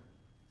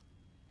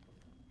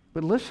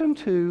 But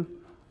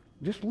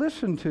just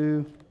listen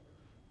to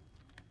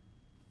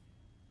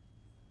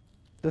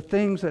the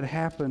things that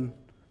happen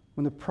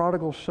when the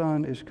prodigal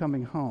son is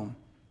coming home.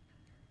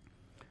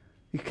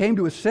 He came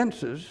to his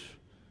senses.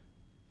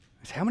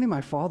 He said, how many of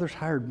my father's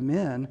hired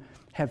men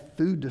have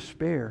food to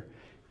spare?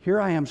 Here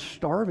I am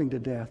starving to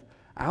death.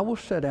 I will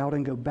set out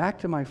and go back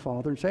to my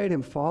father and say to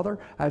him, Father,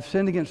 I've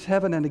sinned against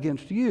heaven and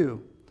against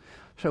you.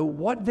 So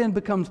what then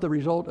becomes the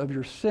result of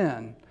your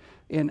sin?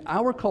 In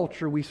our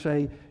culture, we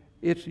say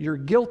you're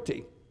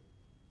guilty.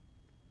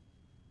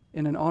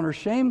 In an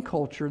honor-shame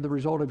culture, the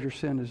result of your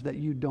sin is that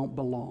you don't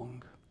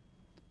belong.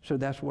 So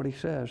that's what he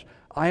says.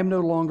 I am no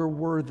longer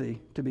worthy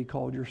to be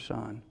called your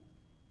son.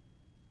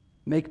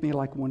 Make me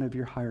like one of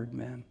your hired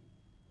men.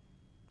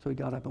 So he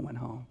got up and went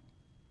home.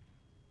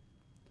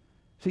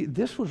 See,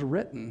 this was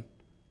written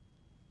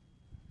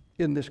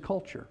in this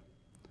culture.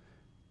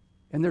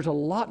 And there's a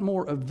lot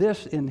more of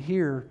this in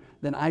here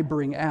than I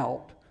bring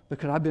out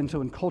because I've been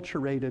so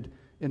enculturated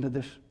into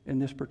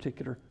this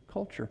particular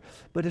culture.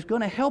 But it's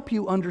going to help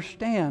you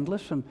understand,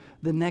 listen,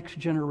 the next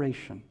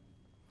generation.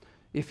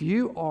 If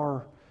you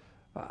are,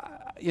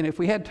 if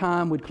we had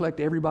time, we'd collect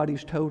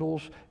everybody's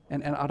totals,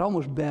 and I'd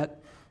almost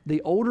bet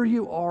the older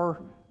you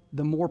are,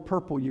 the more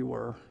purple you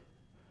were.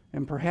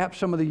 And perhaps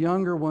some of the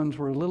younger ones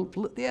were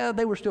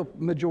they were still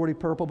majority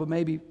purple, but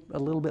maybe a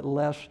little bit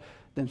less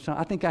than some.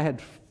 I think I had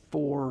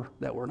 4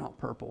 that were not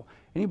purple.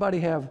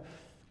 Anybody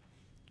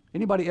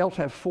else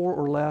have 4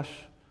 or less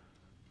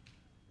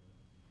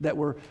that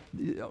were,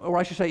 or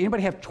I should say,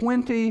 anybody have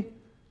 20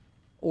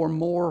 or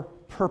more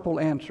purple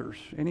answers?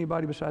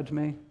 Anybody besides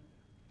me?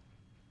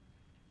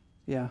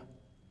 Yeah.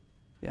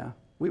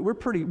 We're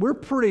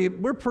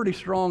pretty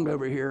strong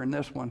over here in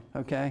this one.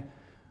 Okay.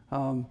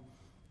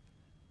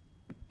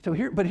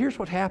 But here's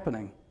what's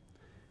happening.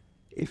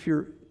 If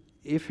you're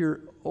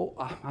old,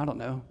 I don't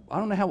know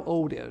how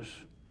old is.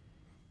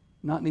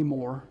 Not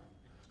anymore.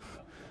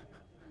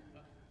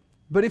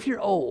 But if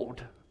you're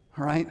old,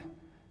 right,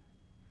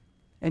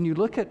 and you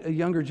look at a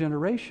younger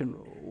generation,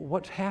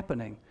 what's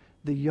happening?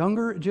 The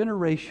younger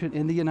generation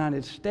in the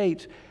United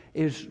States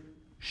is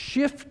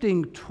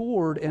shifting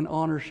toward an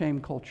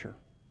honor-shame culture.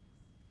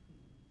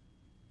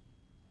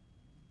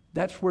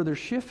 That's where they're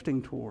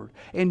shifting toward.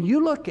 And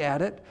you look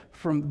at it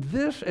from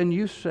this and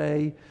you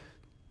say,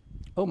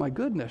 oh my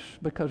goodness,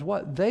 because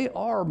what? They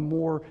are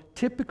more,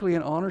 typically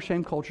in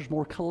honor-shame cultures,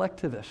 more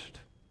collectivist.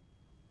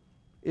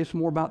 It's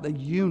more about the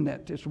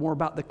unit. It's more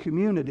about the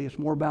community. It's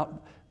more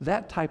about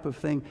that type of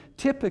thing.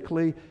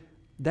 Typically,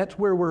 that's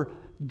where we're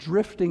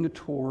drifting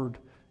toward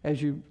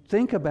as you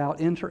think about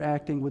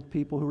interacting with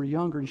people who are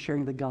younger and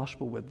sharing the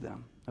gospel with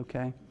them,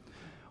 okay?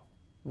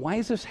 Why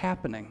is this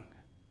happening?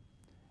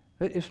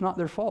 It's not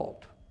their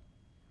fault.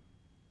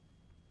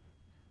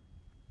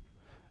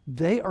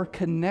 They are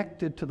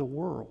connected to the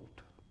world.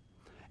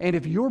 And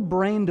if your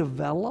brain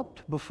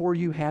developed before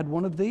you had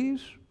one of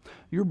these,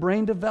 your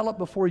brain developed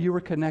before you were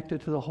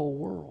connected to the whole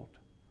world.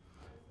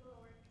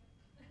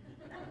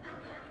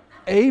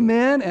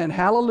 Amen and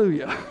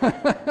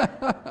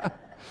hallelujah.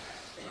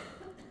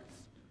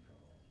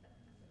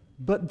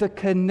 But the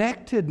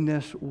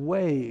connectedness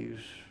ways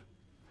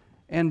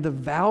and the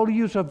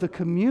values of the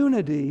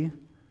community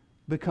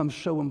become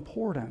so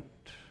important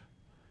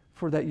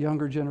for that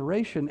younger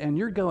generation. And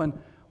you're going,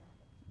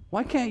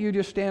 why can't you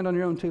just stand on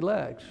your own two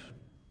legs?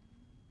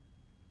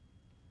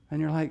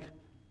 And you're like,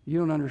 you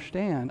don't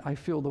understand. I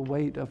feel the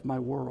weight of my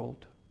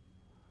world.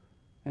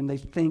 And they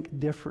think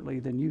differently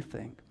than you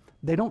think.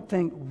 They don't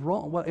think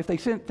wrong. Well, if they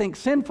think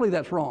sinfully,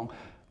 that's wrong.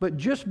 But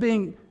just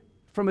being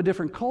from a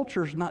different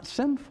culture is not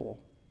sinful.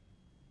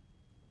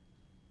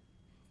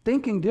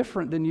 Thinking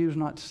different than you is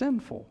not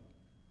sinful.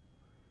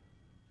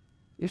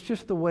 It's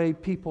just the way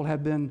people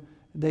have been,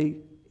 they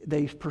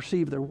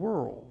perceive their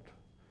world.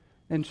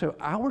 And so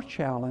our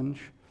challenge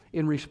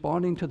in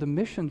responding to the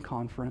mission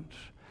conference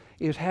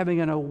is having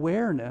an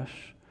awareness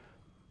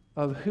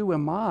of who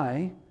am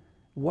I,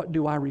 what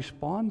do I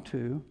respond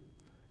to,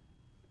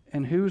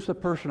 and who's the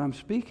person I'm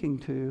speaking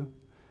to.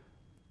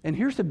 And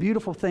here's the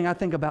beautiful thing I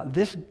think about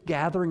this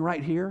gathering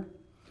right here.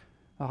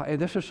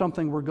 And this is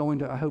something we're going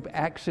to, I hope,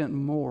 accent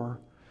more.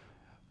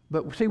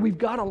 But see, we've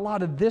got a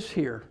lot of this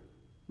here,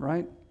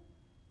 right?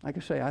 Like I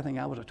say, I think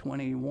I was a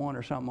 21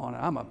 or something on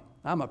it.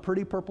 I'm a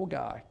pretty purple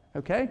guy,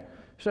 okay?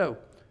 So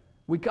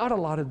we got a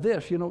lot of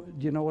this. Do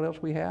you know what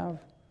else we have?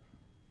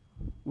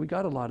 We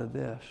got a lot of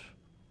this.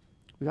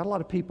 We got a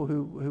lot of people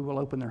who will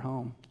open their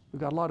home.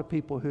 We've got a lot of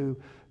people who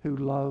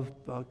love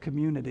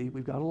community.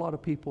 We've got a lot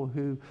of people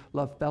who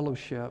love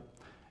fellowship.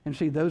 And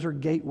see, those are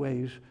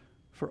gateways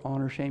for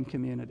honor-shame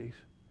communities.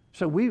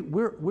 So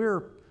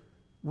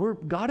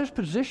God has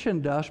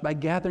positioned us by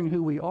gathering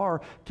who we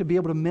are to be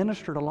able to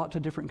minister to lots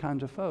of different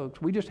kinds of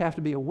folks. We just have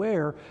to be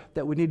aware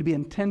that we need to be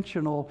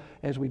intentional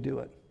as we do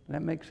it. Does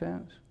that make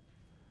sense?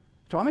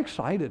 So I'm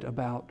excited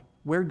about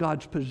where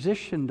God's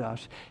positioned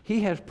us.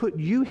 He has put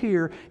you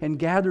here and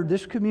gathered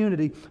this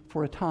community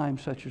for a time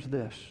such as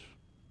this.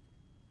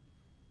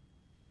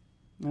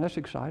 And that's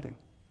exciting.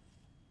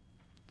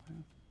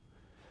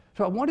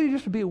 So I want you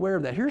just to be aware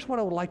of that. Here's what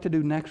I would like to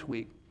do next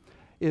week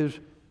is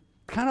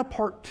kind of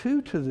part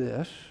 2 to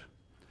this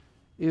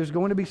is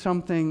going to be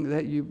something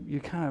that you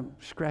kind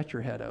of scratch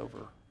your head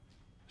over.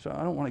 So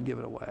I don't want to give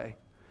it away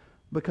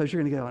because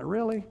you're going to go like,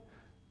 really?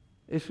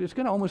 It's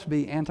going to almost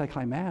be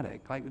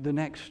anticlimactic, like the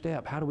next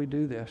step. How do we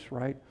do this,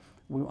 right?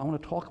 I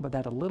want to talk about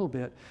that a little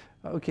bit.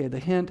 Okay, the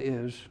hint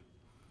is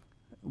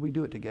we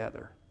do it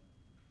together,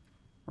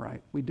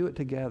 right? We do it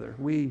together.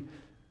 We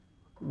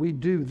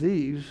do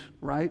these,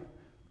 right,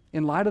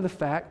 in light of the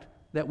fact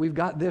that we've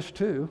got this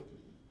too,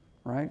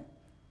 right?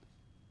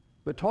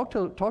 But talk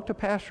to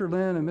Pastor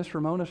Lynn and Miss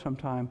Ramona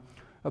sometime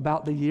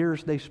about the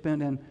years they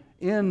spent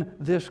in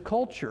this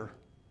culture.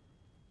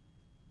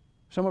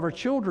 Some of our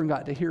children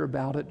got to hear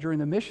about it during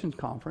the missions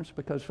conference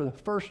because for the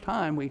first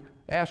time we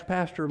asked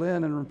Pastor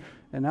Lynn,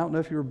 and I don't know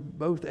if you were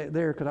both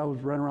there because I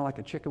was running around like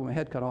a chicken with my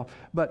head cut off,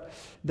 but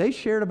they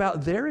shared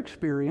about their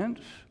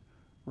experience,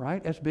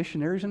 right, as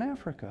missionaries in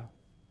Africa.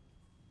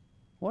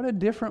 What a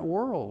different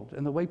world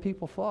and the way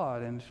people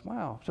thought. And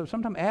wow. So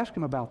sometime ask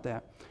them about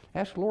that.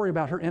 Ask Lori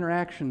about her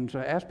interactions.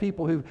 Ask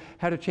people who've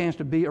had a chance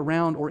to be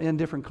around or in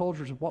different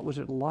cultures. What was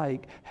it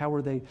like? How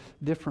were they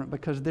different?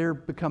 Because they're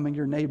becoming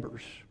your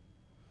neighbors.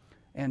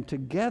 And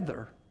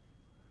together,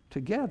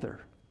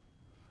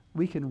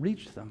 we can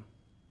reach them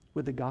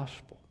with the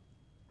gospel.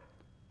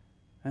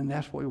 And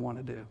that's what we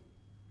want to do.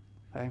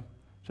 Okay?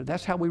 So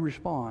that's how we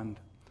respond.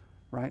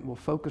 Right? We'll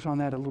focus on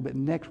that a little bit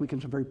next week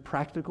in some very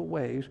practical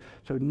ways.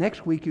 So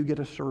next week you get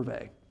a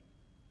survey.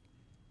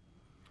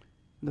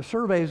 The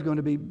survey is going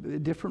to be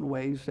different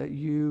ways that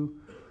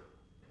you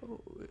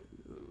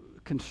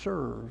can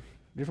serve,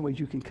 different ways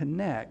you can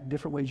connect,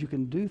 different ways you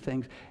can do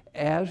things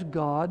as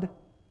God,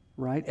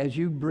 right? As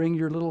you bring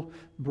your little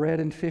bread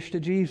and fish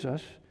to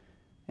Jesus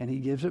and He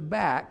gives it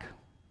back,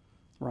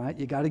 right?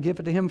 You got to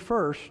give it to Him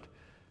first.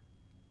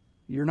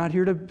 You're not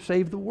here to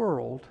save the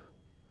world.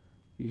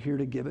 You're here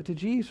to give it to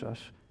Jesus.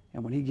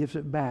 And when He gives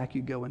it back,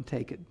 you go and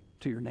take it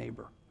to your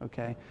neighbor,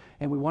 okay?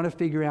 And we want to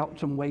figure out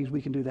some ways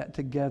we can do that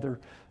together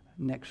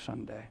next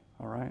Sunday,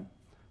 all right?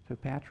 So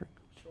Patrick.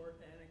 Short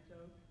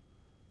anecdote.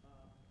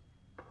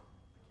 I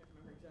can't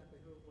remember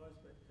exactly who it was,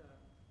 but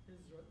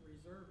his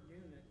reserve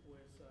unit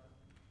was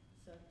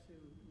sent to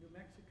New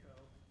Mexico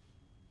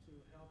to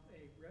help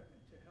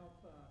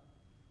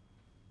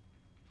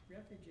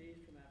refugees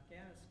from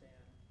Afghanistan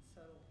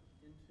settle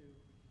into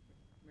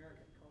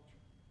American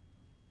culture.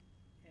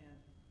 And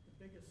the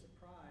biggest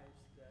surprise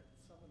that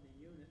some of the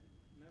unit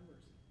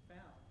members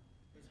found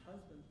was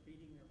husbands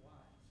beating their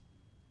wives.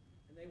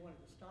 And they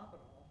wanted to stop it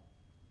all.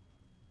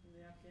 And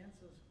the Afghan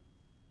says,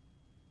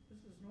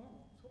 this is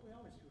normal. It's what we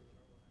always do with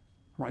our wives.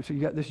 Right, so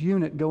you got this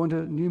unit going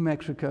to New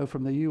Mexico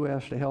from the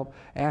U.S. to help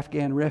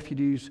Afghan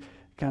refugees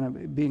kind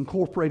of be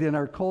incorporated in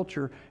our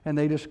culture, and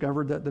they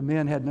discovered that the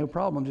men had no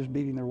problem just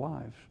beating their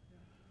wives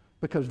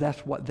because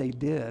that's what they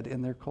did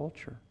in their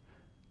culture.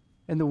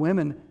 And the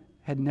women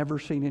had never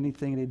seen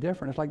anything any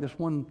different. It's like this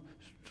one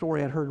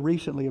story I'd heard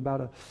recently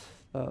about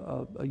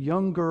a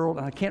young girl,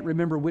 and I can't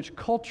remember which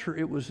culture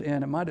it was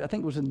in. I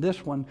think it was in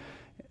this one.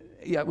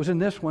 Yeah, it was in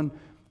this one,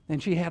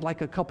 and she had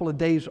like a couple of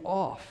days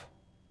off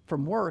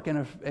from work,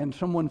 and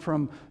someone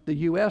from the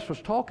U.S. was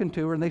talking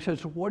to her, and they said,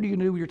 "So what do you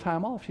do with your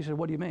time off?" She said,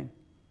 "What do you mean?"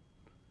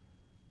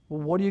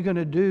 "Well, what are you going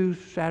to do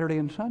Saturday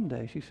and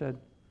Sunday?" She said,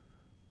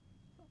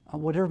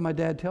 "Whatever my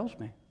dad tells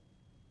me."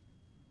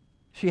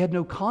 She had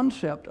no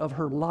concept of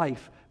her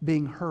life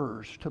being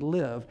hers to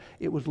live.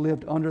 It was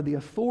lived under the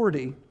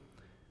authority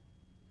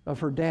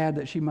of her dad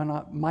that she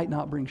might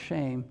not bring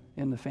shame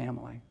in the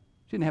family.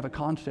 She didn't have a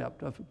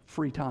concept of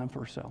free time for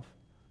herself.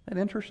 Isn't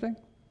that interesting?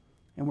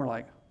 And we're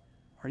like,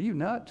 are you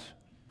nuts?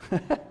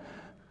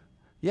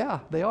 Yeah,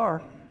 they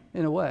are,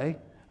 in a way,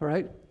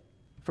 right?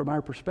 From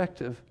our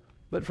perspective.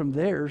 But from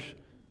theirs,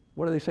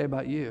 what do they say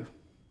about you?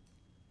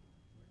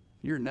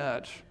 You're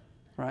nuts,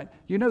 right?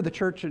 You know the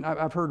church, and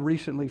I've heard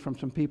recently from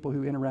some people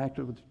who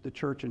interacted with the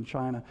church in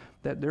China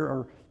that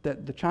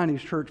that the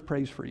Chinese church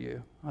prays for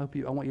you. I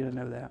want you to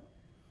know that.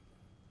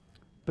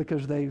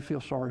 Because they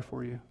feel sorry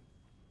for you.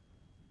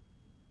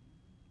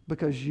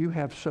 Because you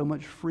have so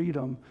much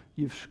freedom,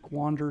 you've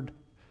squandered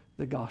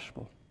the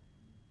gospel.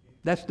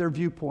 That's their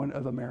viewpoint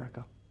of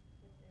America.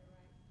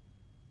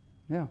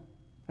 Yeah.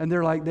 And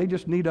they're like, they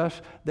just need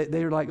us.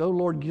 They're like, oh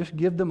Lord, just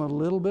give them a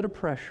little bit of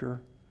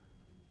pressure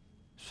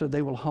so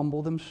they will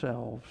humble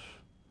themselves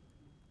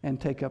and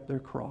take up their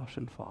cross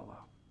and follow.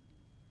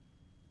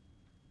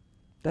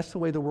 That's the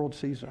way the world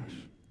sees us.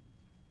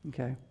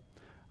 Okay?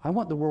 I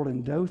want the world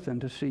in Dothan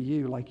to see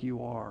you like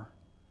you are,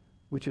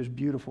 which is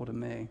beautiful to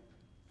me.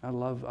 I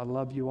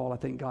love you all. I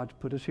think God's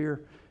put us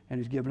here, and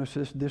He's given us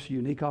this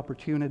unique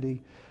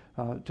opportunity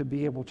to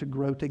be able to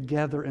grow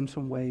together in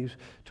some ways,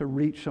 to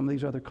reach some of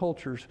these other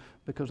cultures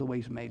because of the way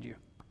He's made you.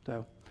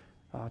 So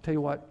I'll tell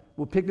you what,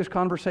 we'll pick this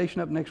conversation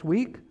up next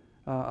week.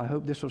 I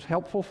hope this was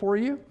helpful for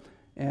you,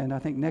 and I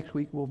think next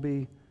week will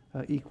be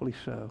equally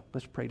so.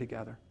 Let's pray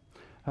together.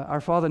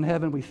 Our Father in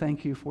heaven, we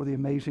thank you for the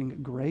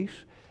amazing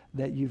grace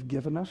that you've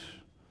given us.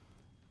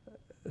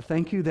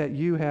 Thank you that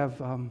you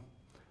have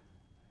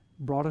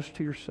brought us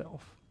to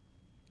yourself.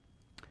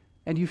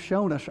 And you've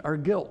shown us our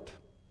guilt.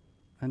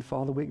 And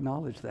Father, we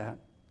acknowledge that.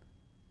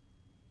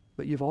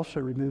 But you've also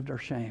removed our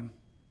shame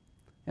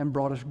and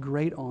brought us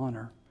great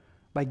honor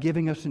by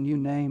giving us a new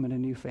name and a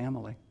new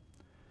family.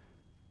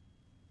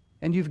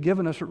 And you've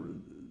given us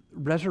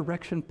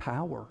resurrection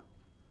power.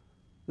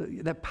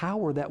 That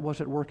power that was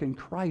at work in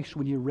Christ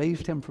when you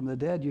raised him from the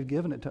dead, you've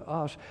given it to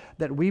us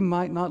that we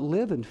might not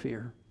live in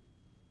fear.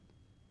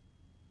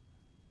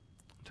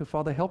 So,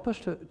 Father, help us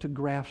to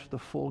grasp the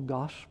full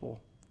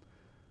gospel,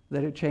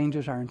 that it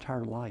changes our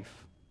entire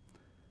life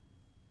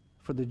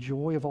for the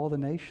joy of all the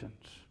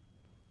nations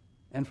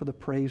and for the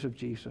praise of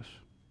Jesus.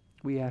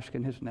 We ask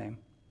in his name.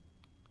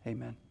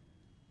 Amen.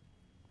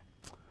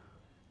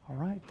 All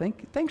right.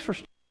 Thanks for